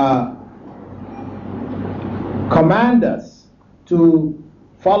command us to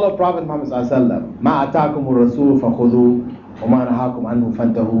follow Prophet Muhammad ﷺ, مَا أَتَاكُمُ الرَّسُولُ فَخُذُوهُ وَمَا نَهَاكُمْ عَنْهُ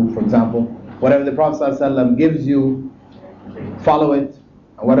فَانْتَهُوا, for example, whatever the Prophet ﷺ gives you, follow it,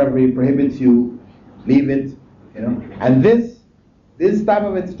 and whatever he prohibits you, leave it. And this type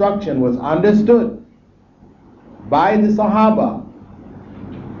of instruction was understood by the Sahaba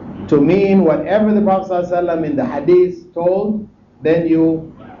to mean whatever the Prophet ﷺ in the hadith told, then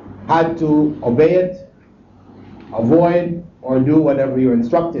you had to obey it, avoid, or do whatever you're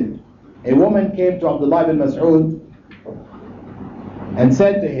instructed. A woman came to Abdullah bin Mas'ud and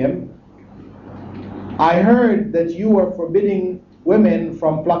said to him, I heard that you were forbidding women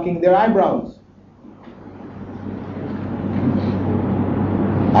from plucking their eyebrows.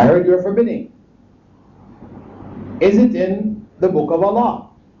 I heard you were forbidding. Is it in the book of Allah?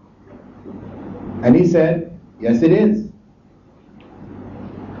 And he said, yes, it is.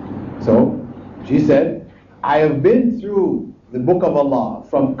 So she said, I have been through the book of Allah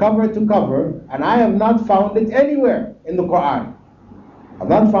from cover to cover, and I have not found it anywhere in the Quran. I've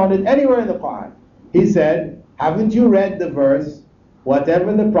not found it anywhere in the Quran. He said, haven't you read the verse,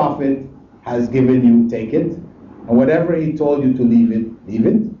 whatever the Prophet has given you, take it, and whatever he told you to leave it, leave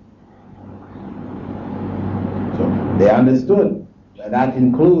it? So they understood that that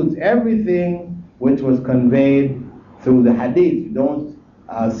includes everything which was conveyed through the hadith. You don't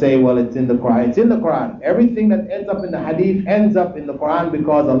say, well, it's in the Quran. It's in the Quran. Everything that ends up in the hadith ends up in the Quran,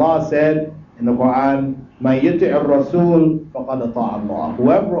 because Allah said in the Quran, مَن يُطِعِ الرَّسُولِ فَقَدْ أَطَاعَ اللَّهَ.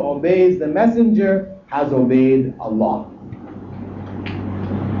 Whoever obeys the messenger has obeyed Allah.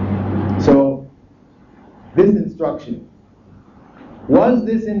 So, this instruction, was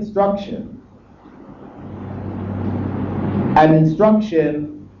this instruction an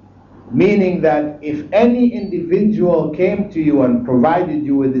instruction meaning that if any individual came to you and provided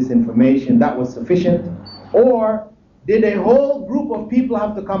you with this information, that was sufficient? Or did a whole group of people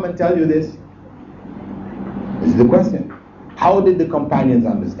have to come and tell you this? This is the question. How did the companions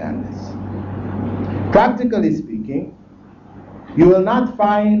understand this? Practically speaking, you will not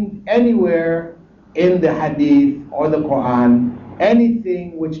find anywhere in the hadith or the Quran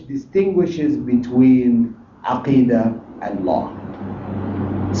anything which distinguishes between aqidah and law.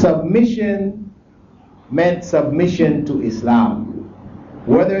 Submission meant submission to Islam,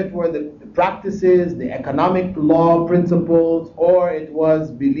 whether it were the practices, the economic law principles, or it was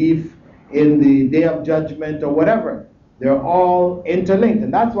belief in the Day of Judgment, or whatever. They're all interlinked,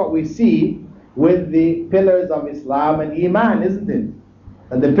 and that's what we see with the pillars of Islam and Iman, isn't it?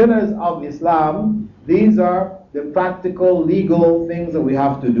 And the pillars of Islam, these are the practical, legal things that we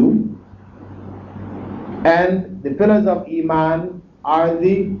have to do. And the pillars of Iman are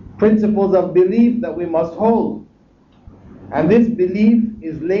the principles of belief that we must hold. And this belief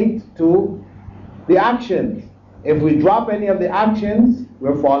is linked to the actions. If we drop any of the actions,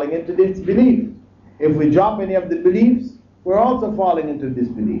 we're falling into disbelief. If we drop any of the beliefs, we're also falling into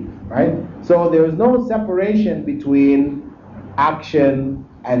disbelief, right? So there is no separation between action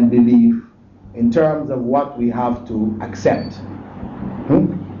and belief in terms of what we have to accept.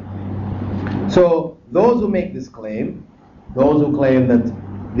 So those who make this claim, those who claim that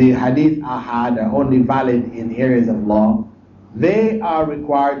the hadith ahad are only valid in areas of law, they are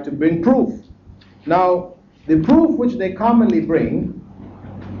required to bring proof. Now, the proof which they commonly bring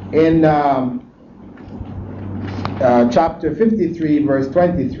in chapter 53, verse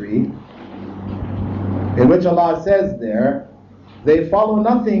 23, in which Allah says there, they follow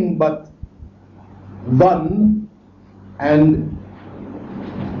nothing but dhann and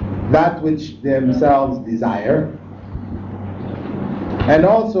that which themselves desire. And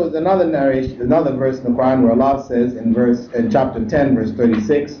also there's another narration, another verse in the Quran where Allah says in chapter 10, verse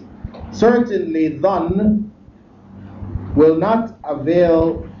 36, certainly dhann will not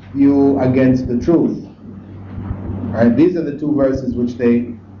avail you against the truth. Right? These are the two verses which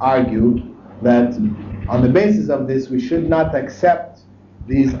they argue that on the basis of this we should not accept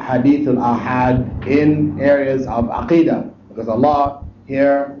these hadith al-ahad in areas of aqidah, because Allah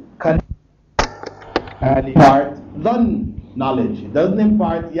here can impart dhann, knowledge. It doesn't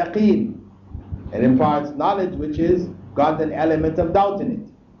impart yaqeen. It imparts knowledge which is got an element of doubt in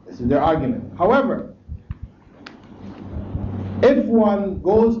it. This is their argument. However, if one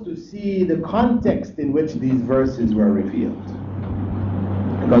goes to see the context in which these verses were revealed,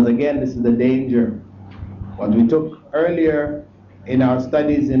 because again this is the danger, what we took earlier in our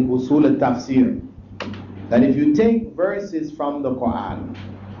studies in usul al-tafsir, that if you take verses from the Quran,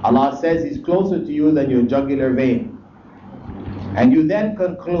 Allah says He's closer to you than your jugular vein, and you then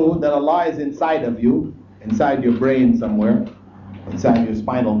conclude that Allah is inside of you, inside your brain somewhere, inside your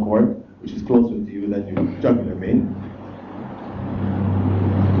spinal cord, which is closer to you than your jugular vein,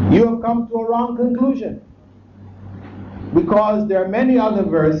 you have come to a wrong conclusion. Because there are many other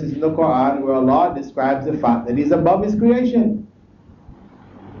verses in the Quran where Allah describes the fact that He's above His creation.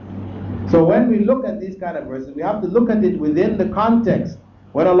 So when we look at these kind of verses, we have to look at it within the context.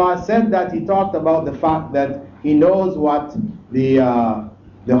 When Allah said that, He talked about the fact that He knows what the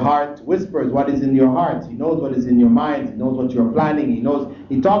heart whispers, what is in your heart. He knows what is in your mind. He knows what you're planning.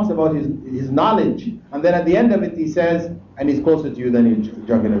 He talks about His knowledge. And then at the end of it He says, and He's closer to you than your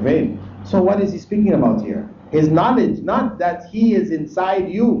jugular vein. So what is He speaking about here? His knowledge, not that He is inside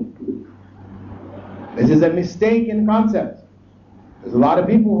you. This is a mistaken concept. There's a lot of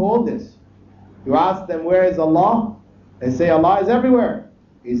people who hold this. You ask them, where is Allah? They say Allah is everywhere.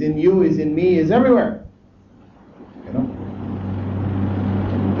 He's in you, He's in me, He's everywhere. You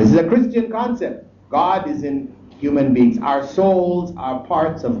know? This is a Christian concept. God is in human beings. Our souls are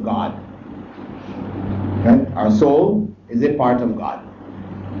parts of God. Okay? Our soul is a part of God.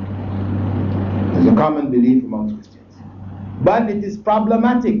 There's a common belief amongst Christians. But it is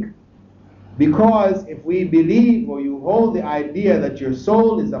problematic, because if we believe or you hold the idea that your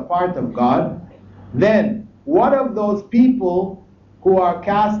soul is a part of God, then what of those people who are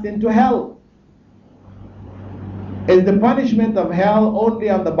cast into hell? Is the punishment of hell only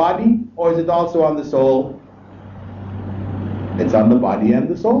on the body, or is it also on the soul? It's on the body and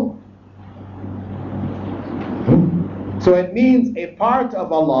the soul. So it means a part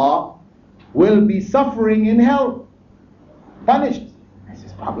of Allah will be suffering in hell, punished. This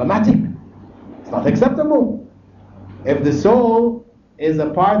is problematic. It's not acceptable. If the soul is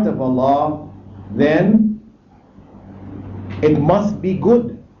a part of Allah, then it must be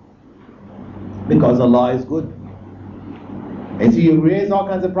good, because Allah is good. And so you raise all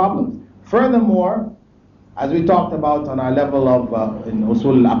kinds of problems. Furthermore, as we talked about on our level of in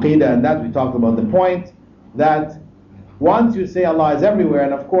usul al-aqidah, and that we talked about the point that once you say Allah is everywhere,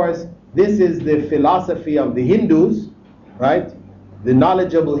 and of course this is the philosophy of the Hindus, right? The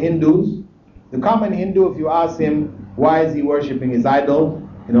knowledgeable Hindus. The common Hindu, if you ask him, why is he worshipping his idol?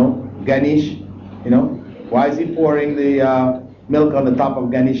 Ganesh, why is he pouring the milk on the top of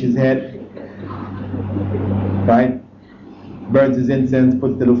Ganesh's head? Right? Burns his incense,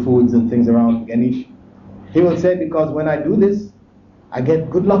 puts little foods and things around Ganesh. He will say, because when I do this, I get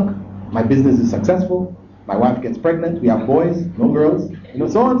good luck. My business is successful. My wife gets pregnant. We have boys, no girls.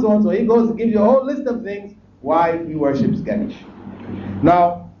 So on and so on. So he goes to give you a whole list of things why he worships Ganesh.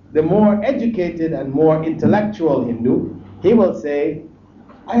 Now, the more educated and more intellectual Hindu, he will say,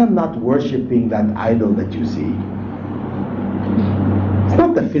 I am not worshipping that idol that you see. It's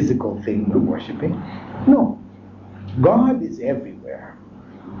not the physical thing we're worshipping. No. God is everywhere.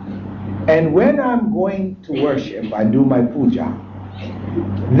 And when I'm going to worship, I do my puja,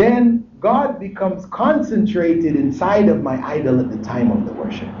 then God becomes concentrated inside of my idol at the time of the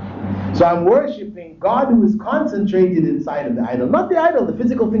worship. So I'm worshiping God who is concentrated inside of the idol. Not the idol, the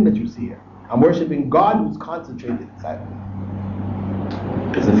physical thing that you see here. I'm worshiping God who's concentrated inside of me.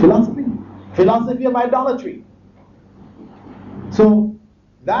 It's a philosophy. Philosophy of idolatry. So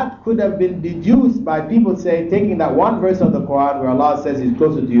that could have been deduced by people taking that one verse of the Quran where Allah says He's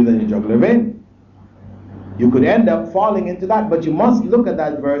closer to you than your jugular vein. You could end up falling into that, but you must look at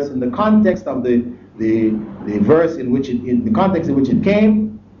that verse in the context of the verse in the context in which it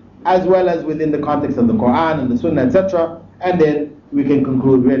came, as well as within the context of the Quran and the Sunnah, etc. And then we can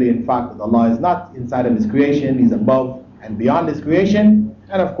conclude really, in fact, that Allah is not inside of His creation, He's above and beyond His creation.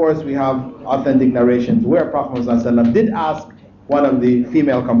 And of course, we have authentic narrations where Prophet ﷺ did ask one of the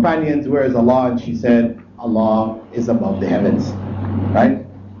female companions, where is Allah? And she said, Allah is above the heavens. Right?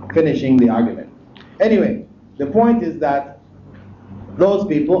 Finishing the argument. Anyway, the point is that those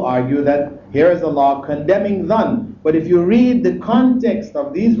people argue that here is Allah condemning dhann. But if you read the context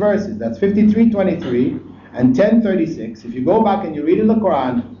of these verses, that's 53:23 and 10:36, if you go back and you read in the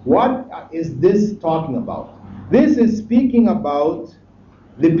Quran, what is this talking about? This is speaking about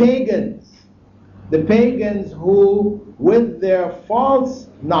the pagans. The pagans who, with their false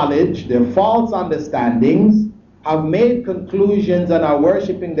knowledge, their false understandings, have made conclusions and are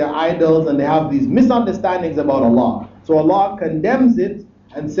worshipping their idols, and they have these misunderstandings about Allah. So Allah condemns it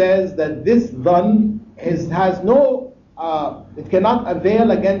and says that this dhann has no, it cannot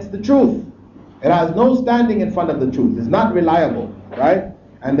avail against the truth. It has no standing in front of the truth. It's not reliable, right?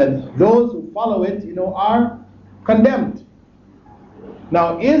 And that those who follow it, are condemned.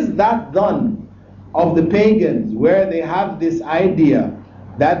 Now, is that dhann of the pagans, where they have this idea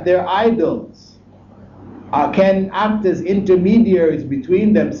that their idols can act as intermediaries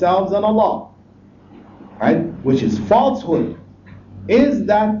between themselves and Allah, right? Which is falsehood. Is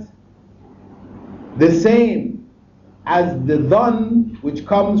that the same as the dhann which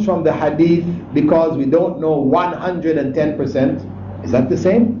comes from the hadith, because we don't know 110%? Is that the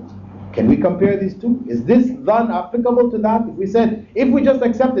same? Can we compare these two? Is this dhann applicable to that? If we just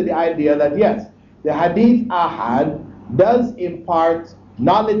accepted the idea that yes, the hadith ahad does impart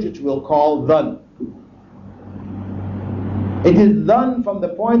knowledge which we'll call dhann. It is dhann from the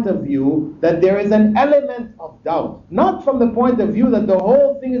point of view that there is an element of doubt, not from the point of view that the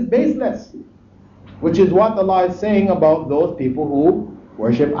whole thing is baseless, which is what Allah is saying about those people who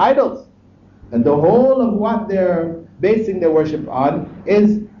worship idols. And the whole of what they're basing their worship on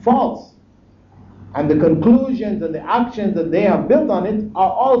is false. And the conclusions and the actions that they have built on it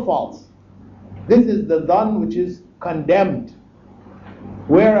are all false. This is the dhann which is condemned.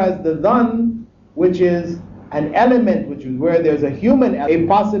 Whereas the dhann which is an element, which is where there's a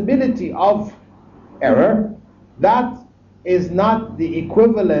possibility of error, that is not the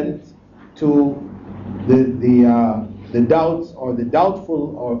equivalent to the doubts or the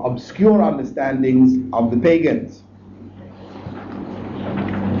doubtful or obscure understandings of the pagans.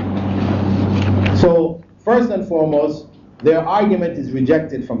 So, first and foremost, their argument is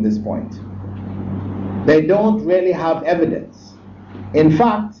rejected from this point. They don't really have evidence. In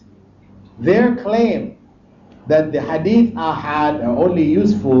fact, their claim that the hadith ahad are only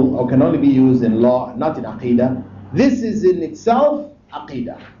useful or can only be used in law, not in aqidah, this is in itself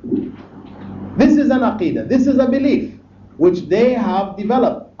aqidah. This is an aqidah. This is a belief which they have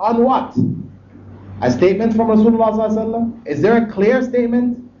developed. On what? A statement from Rasulullah ﷺ? Is there a clear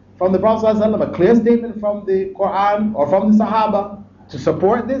statement from the Prophet ﷺ, a clear statement from the Quran or from the Sahaba to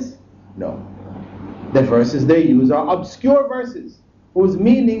support this? No. The verses they use are obscure verses whose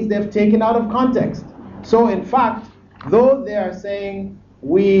meanings they've taken out of context. So in fact, though they are saying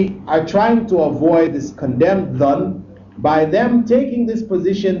we are trying to avoid this condemned dhann, by them taking this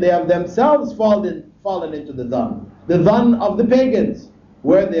position, they have themselves fallen into the dhann of the pagans,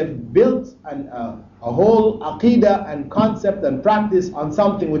 where they've built a whole aqidah and concept and practice on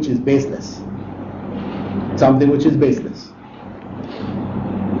something which is baseless. Something which is baseless.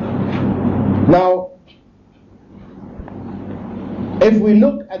 Now, if we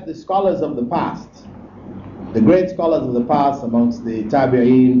look at the scholars of the past, the great scholars of the past amongst the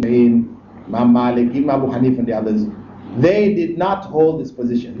Tabi'een, Imam Malik, Imam Abu Hanif and the others, they did not hold this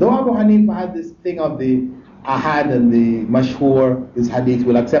position. Though Abu Hanif had this thing of the ahad and the mashhur, this hadith,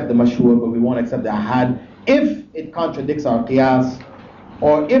 we'll accept the mashhur, but we won't accept the ahad if it contradicts our qiyas,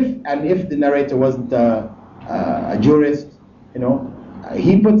 or if the narrator wasn't a jurist,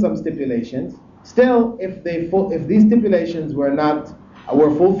 he put some stipulations. Still, if these stipulations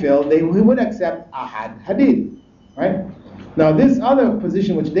were fulfilled, he would accept ahad hadith, right? Now, this other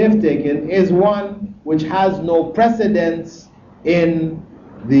position which they've taken is one which has no precedence in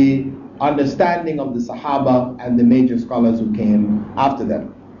the understanding of the Sahaba and the major scholars who came after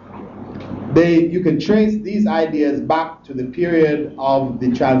them. You can trace these ideas back to the period of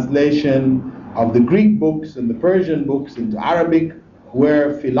the translation of the Greek books and the Persian books into Arabic,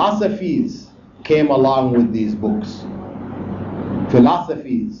 where philosophies came along with these books.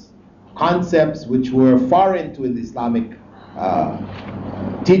 Philosophies, concepts which were foreign to the Islamic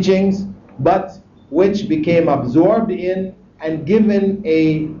teachings, but which became absorbed in and given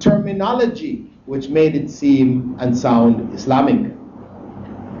a terminology which made it seem and sound Islamic.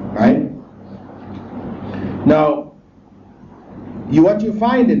 Right? Now, what you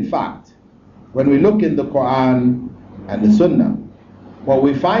find, in fact, when we look in the Quran and the Sunnah, what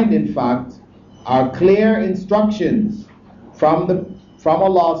we find, in fact, are clear instructions from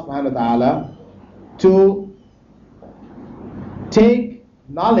Allah subhanahu wa ta'ala to take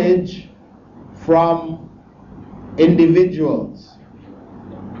knowledge from individuals.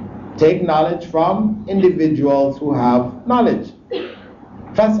 Take knowledge from individuals who have knowledge.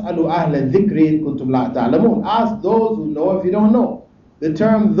 فَاسْأَلُوا أَهْلَ الذِّكْرِ كُنْتُمْ لَا تَعْلَمُونَ. Ask those who know if you don't know. The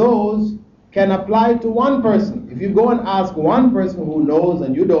term those can apply to one person. If you go and ask one person who knows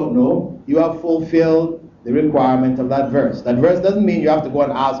and you don't know, you have fulfilled the requirement of that verse. That verse doesn't mean you have to go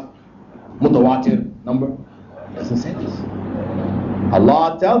and ask mutawatir number. It doesn't say this.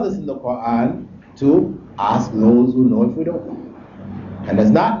 Allah tells us in the Quran to ask those who know if we don't know, and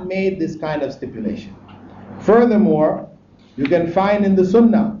has not made this kind of stipulation. Furthermore, you can find in the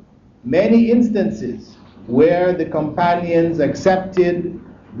Sunnah many instances where the companions accepted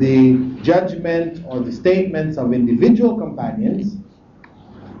the judgment or the statements of individual companions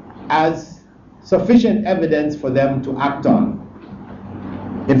as sufficient evidence for them to act on.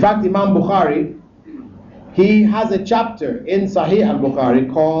 In fact, Imam Bukhari, he has a chapter in Sahih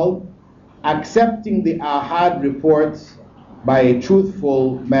al-Bukhari called Accepting the Ahad Reports by a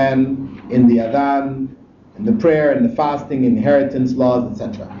Truthful Man in the Adhan, in the prayer, in the fasting, inheritance laws,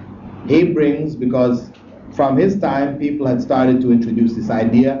 etc. He brings, because from his time people had started to introduce this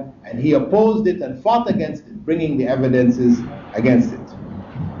idea, and he opposed it and fought against it, bringing the evidences against it.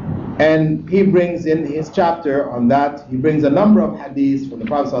 And he brings in his chapter on that, he brings a number of hadiths from the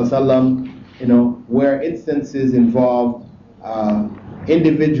Prophet ﷺ, where instances involved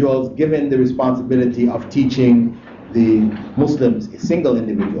individuals given the responsibility of teaching the Muslims, single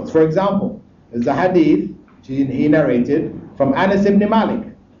individuals. For example, there's a hadith he narrated from Anas ibn Malik,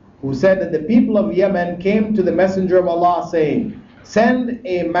 who said that the people of Yemen came to the Messenger of Allah saying, "Send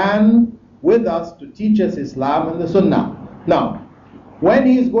a man with us to teach us Islam and the Sunnah." Now, when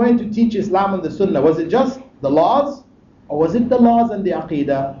he is going to teach Islam and the Sunnah, was it just the laws, or was it the laws and the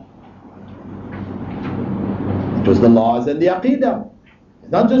Aqidah? It was the laws and the Aqidah.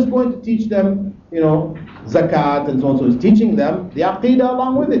 It's not just going to teach them, zakat and so on. So it's teaching them the Aqidah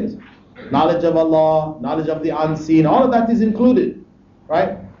along with it. Knowledge of Allah, knowledge of the unseen, all of that is included,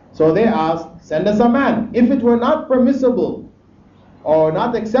 right? So they asked, send us a man. If it were not permissible or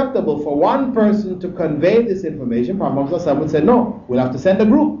not acceptable for one person to convey this information, Prophet ﷺ would say, no, we'll have to send a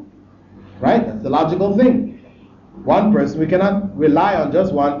group, right? That's the logical thing. One person, we cannot rely on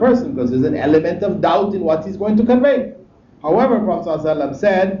just one person because there's an element of doubt in what he's going to convey. However, Prophet ﷺ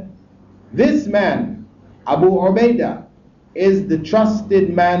said, this man, Abu Ubaidah, is the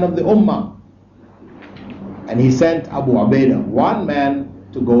trusted man of the Ummah. And he sent Abu Ubaidah, one man,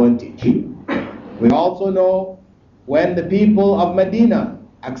 to go and teach. We also know when the people of Medina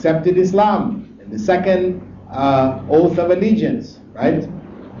accepted Islam in the second oath of allegiance, right?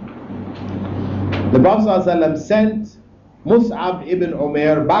 The Prophet ﷺ sent Mus'ab ibn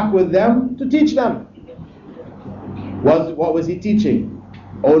Umair back with them to teach them. What was he teaching?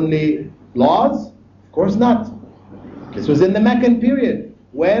 Only laws? Of course not. This was in the Meccan period,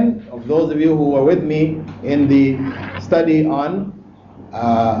 when, of those of you who were with me in the study on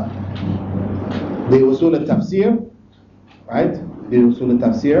the Usul al-Tafsir, right? The Usul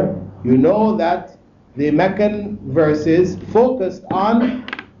al-Tafsir, you know that the Meccan verses focused on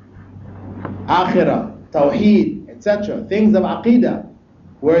Akhirah, Tawheed, etc., things of Aqidah,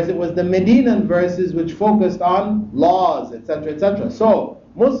 whereas it was the Medinan verses which focused on laws, etc., etc. So,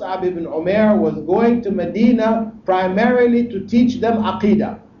 Mus'ab ibn Umair was going to Medina primarily to teach them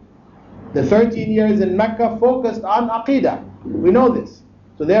Aqidah. The 13 years in Mecca focused on Aqidah. We know this.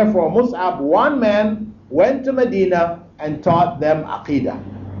 So therefore, Mus'ab, one man, went to Medina and taught them Aqidah.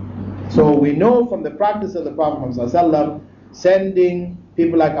 So we know from the practice of the Prophet ﷺ sending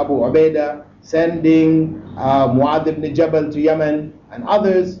people like Abu Ubaidah, sending Mu'adh ibn Jabal to Yemen, and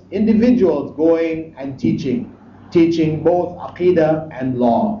others, individuals going and teaching both Aqidah and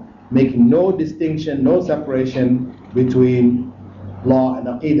law, making no distinction, no separation between law and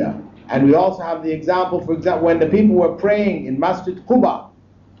Aqidah. And we also have the example, for example, when the people were praying in Masjid Quba,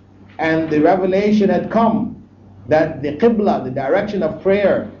 and the revelation had come that the Qibla, the direction of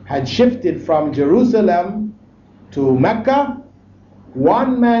prayer, had shifted from Jerusalem to Mecca,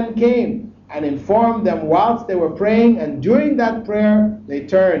 one man came and informed them whilst they were praying, and during that prayer they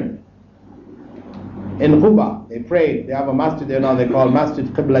turned. In Quba, they prayed. They have a masjid there now, they call Masjid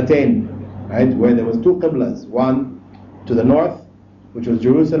Qiblatain, right, where there was two Qiblas, one to the north, which was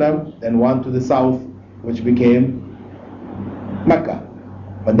Jerusalem, then one to the south, which became Mecca.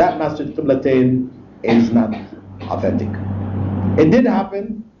 But that Masjid Qiblatain is not authentic. It did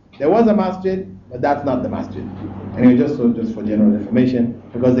happen, there was a masjid, but that's not the masjid. Anyway, just for general information,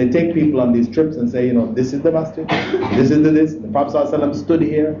 because they take people on these trips and say, this is the masjid, this is this. The Prophet ﷺ stood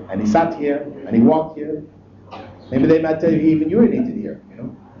here, and he sat here, and he walked here. Maybe they might tell you he even urinated here,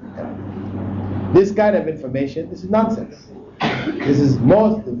 Yeah. This kind of information, this is nonsense.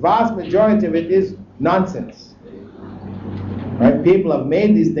 The vast majority of it is nonsense. Right? People have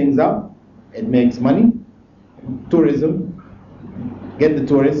made these things up. It makes money. Tourism. Get the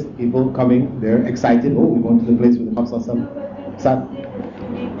tourists, people coming, they're excited. Oh, we're going to the place with the Prophet sat.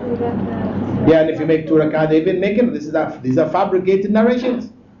 Yeah, and if you make 2 rakahs, they've been making, these are fabricated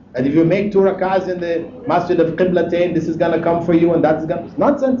narrations. And if you make 2 rakahs in the Masjid of Qiblatain, this is going to come for you, and that's going to... It's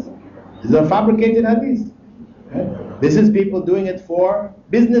nonsense. These are fabricated hadiths. Right? This is people doing it for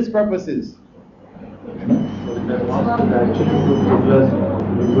business purposes.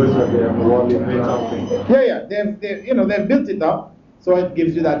 Yeah, they've built it up, so it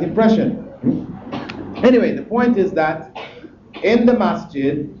gives you that impression. Anyway, the point is that in the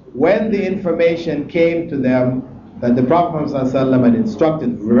masjid, when the information came to them that the Prophet ﷺ had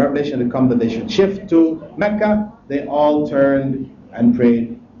instructed, the revelation had come that they should shift to Mecca, they all turned and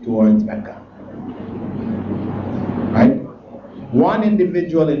prayed towards Mecca. Right? One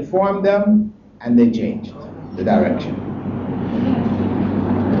individual informed them, and they changed the direction.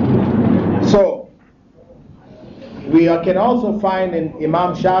 So, we can also find in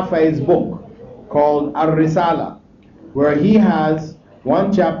Imam Shafi'i's book called Ar-Risala, where he has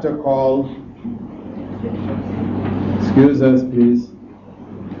one chapter called, excuse us please,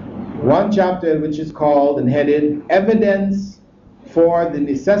 one chapter which is called and headed Evidence for the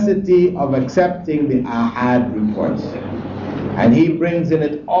Necessity of Accepting the Ahad Reports. And he brings in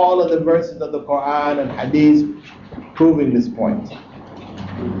it all of the verses of the Quran and Hadith proving this point.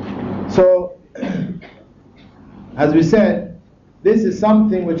 So, as we said, this is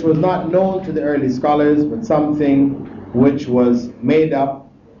something which was not known to the early scholars, but something which was made up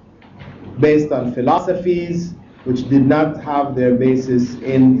based on philosophies which did not have their basis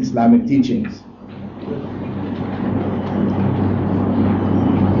in Islamic teachings.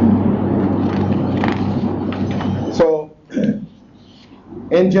 So,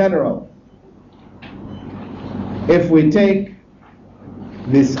 in general, if we take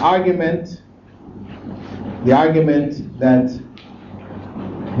this argument, the argument that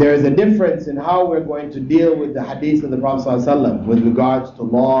there is a difference in how we're going to deal with the hadith of the Prophet ﷺ with regards to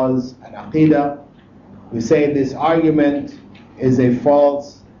laws and aqidah, we say this argument is a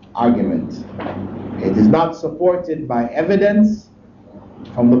false argument. It is not supported by evidence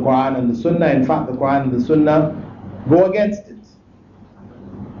from the Quran and the Sunnah. In fact, the Quran and the Sunnah go against it.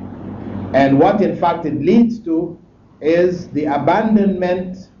 And what in fact it leads to is the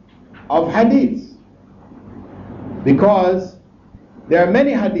abandonment of hadith. Because there are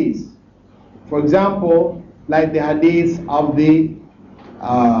many hadiths. For example, like the hadith of the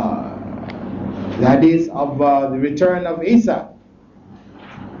return of Isa,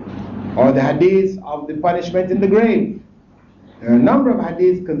 or the hadith of the punishment in the grave. There are a number of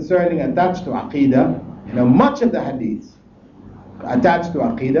hadiths concerning attached to aqidah. Much of the hadiths attached to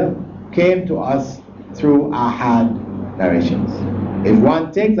aqidah came to us through ahad narrations. If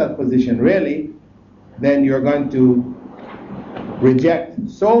one takes that position really, then you're going to reject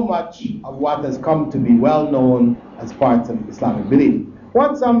so much of what has come to be well known as parts of Islamic belief.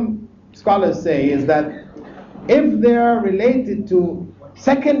 What some scholars say is that if they are related to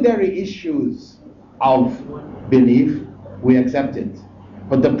secondary issues of belief, we accept it.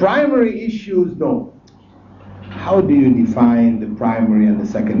 But the primary issues, no. How do you define the primary and the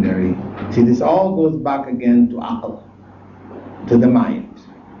secondary? See, this all goes back again to aql, to the mind,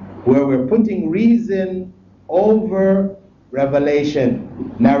 where we're putting reason over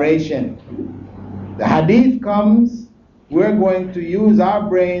revelation, narration. The hadith comes we're going to use our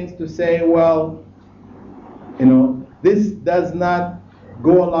brains to say, well, this does not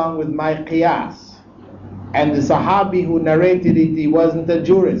go along with my qiyas. And the Sahabi who narrated it, he wasn't a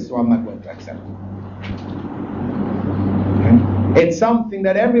jurist, so I'm not going to accept it. It's something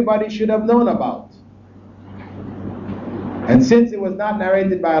that everybody should have known about. And since it was not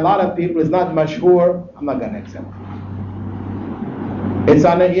narrated by a lot of people, it's not mashhur, I'm not going to accept it. It's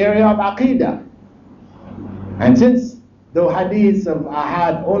on the area of aqidah. And since the hadiths of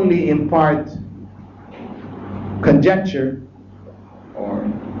ahad only impart conjecture or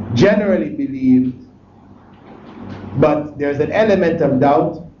generally believed, but there's an element of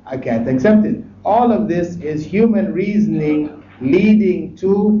doubt, I can't accept it. All of this is human reasoning leading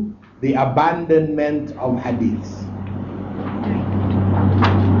to the abandonment of hadiths.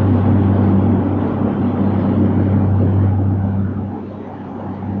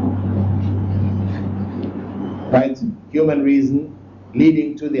 Right? Human reason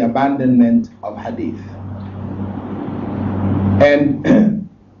leading to the abandonment of hadith. And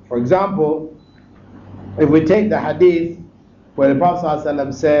for example, if we take the hadith where the Prophet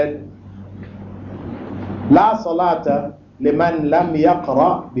ﷺ said, La salata liman lam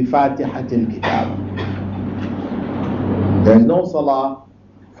yaqra bi fatihatil kitab. There is no salah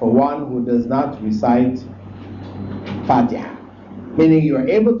for one who does not recite Fatiha. Meaning you are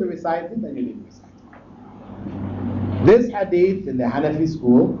able to recite it and you didn't recite it. This hadith in the Hanafi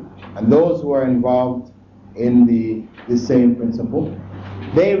school, and those who are involved in the same principle,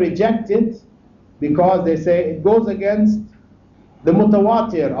 they reject it because they say it goes against the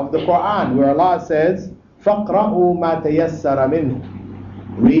mutawatir of the Quran, where Allah says, فَقْرَأُوا مَا تَيَسَّرَ مِنْهُ.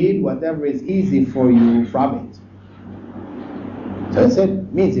 Read whatever is easy for you from it. So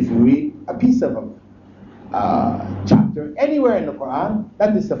it means if you read a piece of a chapter anywhere in the Quran,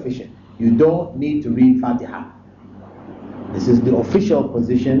 that is sufficient. You don't need to read Fatiha. This is the official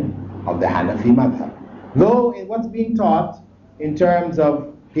position of the Hanafi madhab. Though in what's being taught in terms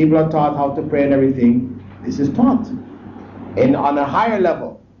of people are taught how to pray and everything, this is taught on a higher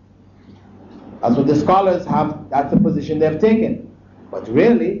level. That's what the scholars have, that's the position they've taken. But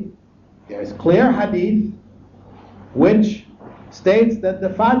really, there is clear hadith which states that the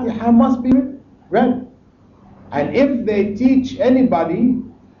Fatiha must be read. And if they teach anybody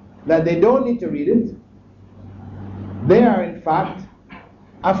that they don't need to read it, they are in fact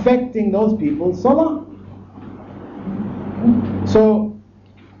affecting those people's salah. So,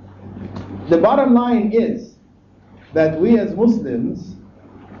 the bottom line is that we as Muslims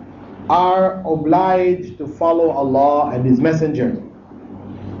are obliged to follow Allah and His Messenger.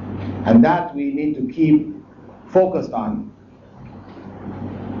 And that we need to keep focused on.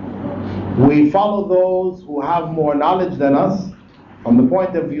 We follow those who have more knowledge than us from the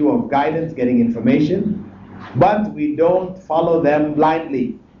point of view of guidance, getting information, but we don't follow them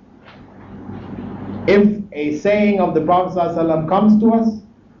blindly. If a saying of the Prophet ﷺ comes to us,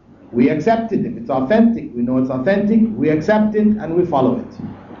 we accept it. If it's authentic, we know it's authentic, we accept it and we follow it.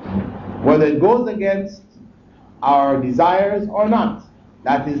 Whether it goes against our desires or not,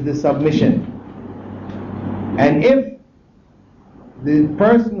 that is the submission. And if the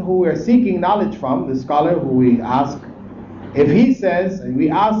person who we're seeking knowledge from, the scholar who we ask, if he says, and we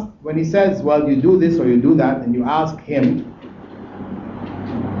ask, when he says, well, you do this or you do that, and you ask him,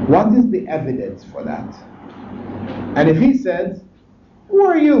 what is the evidence for that? And if he says, who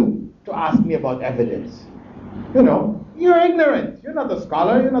are you to ask me about evidence? You're ignorant. You're not a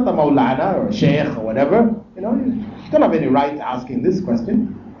scholar, you're not a maulana or a sheikh or whatever. You don't have any right to asking this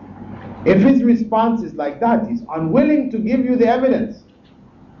question. If his response is like that, he's unwilling to give you the evidence,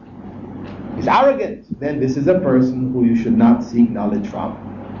 he's arrogant, then this is a person who you should not seek knowledge from.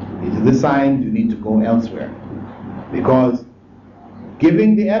 These are the signs you need to go elsewhere. Because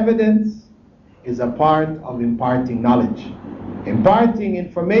giving the evidence is a part of imparting knowledge. Imparting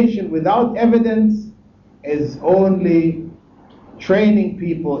information without evidence is only training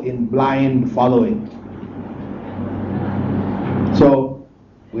people in blind following. So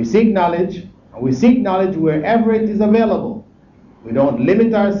we seek knowledge, and we seek knowledge wherever it is available. We don't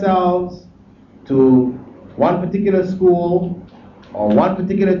limit ourselves to one particular school or one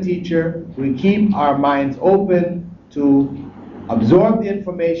particular teacher. We keep our minds open to absorb the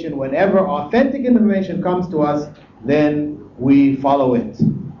information. Whenever authentic information comes to us, then we follow it.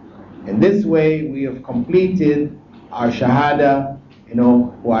 In this way, we have completed our shahada,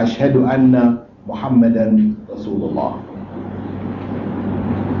 wa ashhadu anna Muhammadan Rasulullah.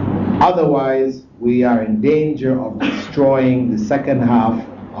 Otherwise, we are in danger of destroying the second half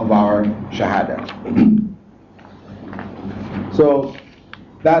of our shahada. So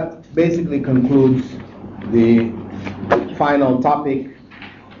that basically concludes the final topic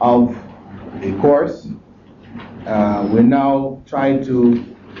of the course. We're now trying to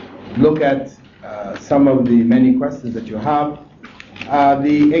look at some of the many questions that you have.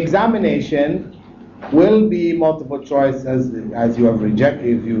 The examination will be multiple choice as you have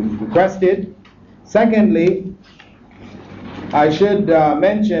if you've requested. Secondly, I should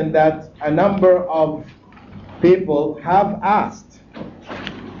mention that a number of people have asked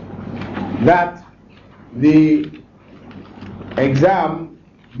that the exam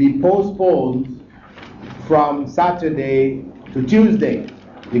be postponed from Saturday to Tuesday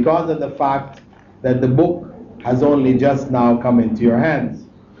because of the fact that the book has only just now come into your hands.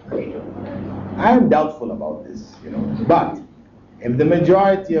 I am doubtful about this, but if the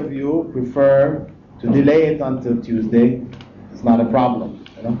majority of you prefer to delay it until Tuesday, it's not a problem,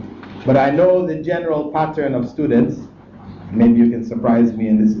 But I know the general pattern of students. Maybe you can surprise me,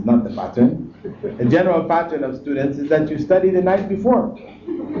 and this is not the pattern. The general pattern of students is that you study the night before.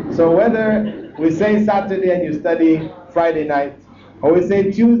 So whether we say Saturday and you study Friday night, or we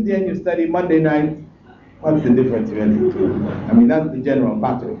say Tuesday and you study Monday night, what's the difference really? I mean, that's the general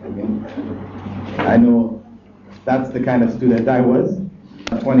pattern. I know that's the kind of student I was,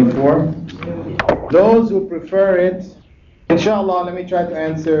 24. Those who prefer it, inshallah, let me try to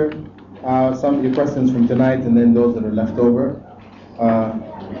answer some of your questions from tonight and then those that are left over.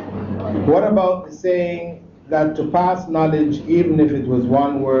 What about the saying that to pass knowledge, even if it was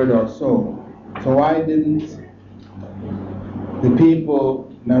one word or so? So why didn't the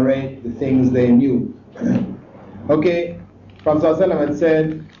people narrate the things they knew? Okay, Prophet ﷺ had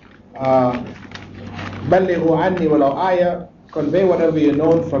said, "Ballighu anni walau ayah," convey whatever you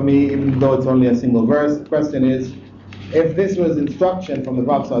know from me, even though it's only a single verse. The question is, if this was instruction from the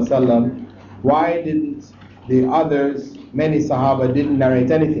Prophet ﷺ, why didn't the others, many Sahaba, didn't narrate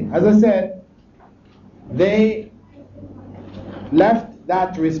anything? As I said, they left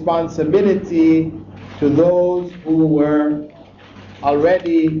that responsibility to those who were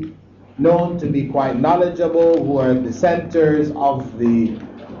already known to be quite knowledgeable, who are the centers of the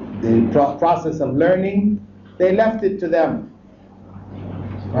process of learning. They left it to them,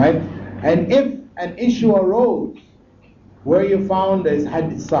 right? And if an issue arose where you found a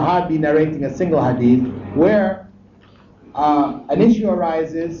Sahabi narrating a single hadith, where an issue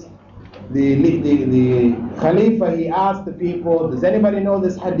arises, the Khalifa, he asked the people, does anybody know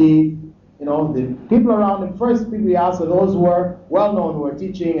this hadith? The people around him, first people he asked are those who were well-known, who were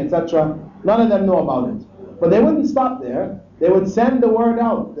teaching, etc. None of them know about it. But they wouldn't stop there. They would send the word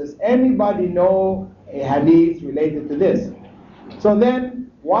out. Does anybody know a hadith related to this? So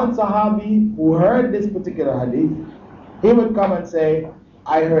then, one Sahabi who heard this particular hadith, he would come and say,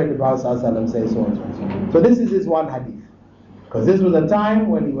 I heard the Prophet ﷺ say so and so and so. So this is his one hadith. Because this was a time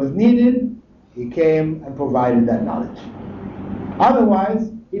when he was needed, he came and provided that knowledge.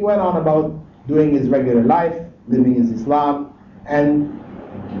 Otherwise, he went on about doing his regular life, living his Islam, and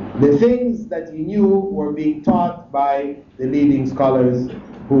the things that he knew were being taught by the leading scholars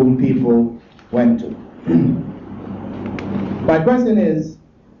whom people went to. My question is,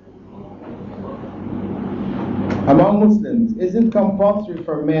 among Muslims, is it compulsory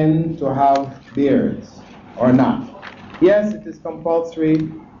for men to have beards or not? Yes, it is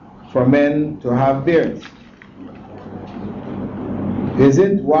compulsory for men to have beards. Is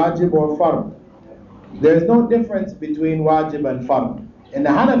it wajib or fard? There is no difference between wajib and fard. In the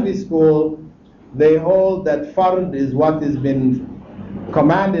Hanafi school, they hold that fard is what has been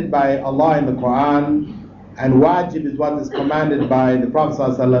commanded by Allah in the Quran, and wajib is what is commanded by the Prophet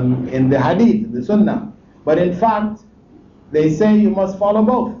ﷺ in the hadith, in the sunnah. But in fact, they say you must follow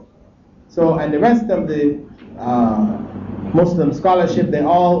both. So, and the rest of the Muslim scholarship, they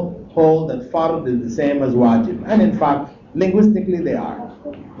all hold that fard is the same as wajib. And in fact, linguistically they are.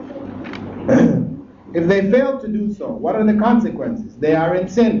 If they fail to do so, what are the consequences? They are in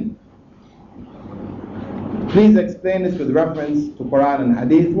sin. Please explain this with reference to Quran and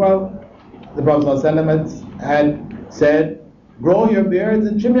Hadith. Well, the Prophet ﷺ had said, grow your beards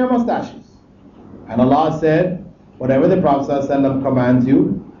and trim your mustaches. And Allah said, whatever the Prophet ﷺ commands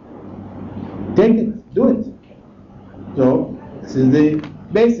you, take it, do it. So, this is the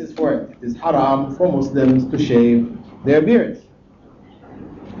basis for it. It is haram for Muslims to shave their beards.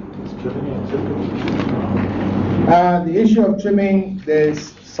 The issue of trimming, the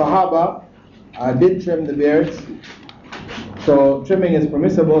Sahaba did trim the beards. So trimming is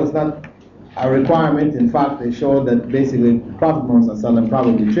permissible, it's not a requirement. In fact, they showed that basically Prophet Muhammad ﷺ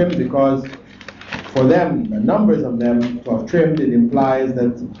probably trimmed, because for them, the numbers of them to have trimmed, it implies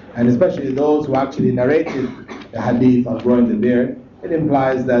that, and especially those who actually narrated the hadith of growing the beard, it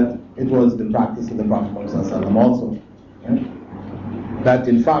implies that it was the practice of the Prophet Muhammad ﷺ also. That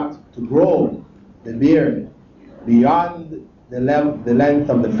in fact, to grow the beard beyond the length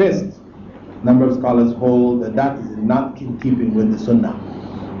of the fist, a number of scholars hold that that is not in keeping with the sunnah.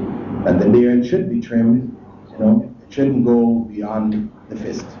 That the beard should be trimmed, it shouldn't go beyond the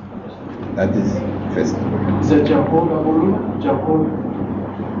fist. That is fist. The Jamhur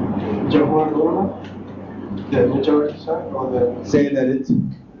ulama, the majority side, or the Say that it's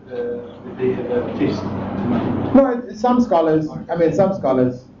the fist. no. Some scholars. I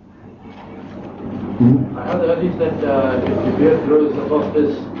heard the hadith that if the beard grows above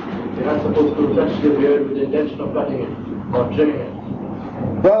this, you're not supposed to touch the beard with the intention of cutting it or trimming it.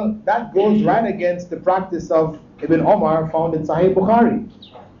 Well, that goes right against the practice of Ibn Omar found in Sahih Bukhari,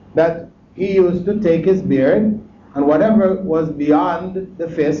 that he used to take his beard and whatever was beyond the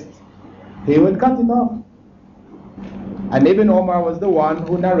fist, he would cut it off. And Ibn Omar was the one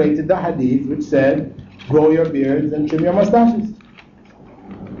who narrated the hadith which said, grow your beards and trim your mustaches.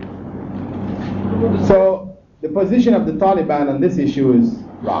 So the position of the Taliban on this issue is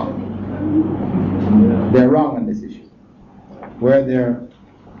wrong. They're wrong on this issue, where they're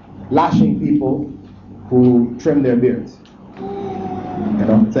lashing people who trim their beards.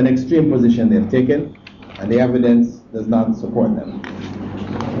 It's an extreme position they've taken, and the evidence does not support them.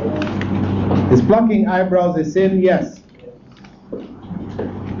 Is plucking eyebrows a sin? Yes.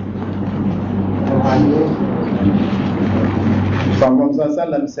 Prophet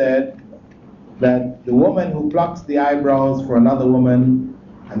ﷺ said that the woman who plucks the eyebrows for another woman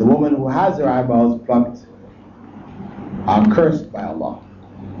and the woman who has her eyebrows plucked are cursed by Allah.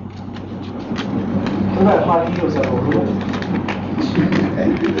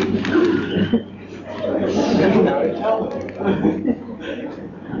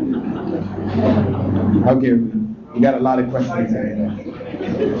 Okay, we got a lot of questions here.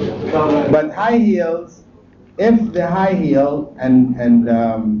 But high heels, if the high heel and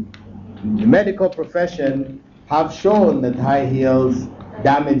the medical profession have shown that high heels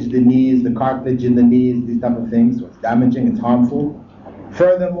damage the knees, the cartilage in the knees, these type of things, so it's damaging, it's harmful.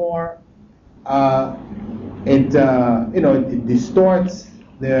 Furthermore, it distorts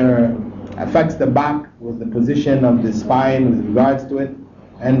affects the back with the position of the spine with regards to it,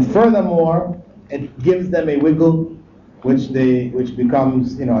 and furthermore, it gives them a wiggle, which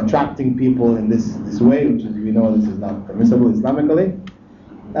becomes attracting people in this way, which is, we know this is not permissible Islamically.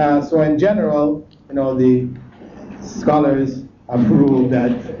 So in general, the scholars have ruled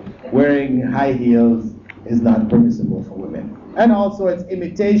that wearing high heels is not permissible for women, and also it's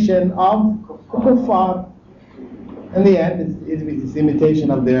imitation of kuffar. In the end, it's imitation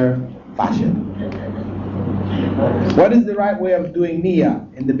of their fashion. What is the right way of doing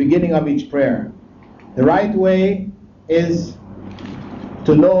niyyah in the beginning of each prayer? The right way is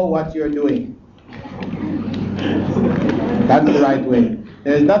to know what you're doing. That's the right way.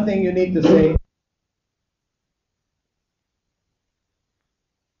 There is nothing you need to say.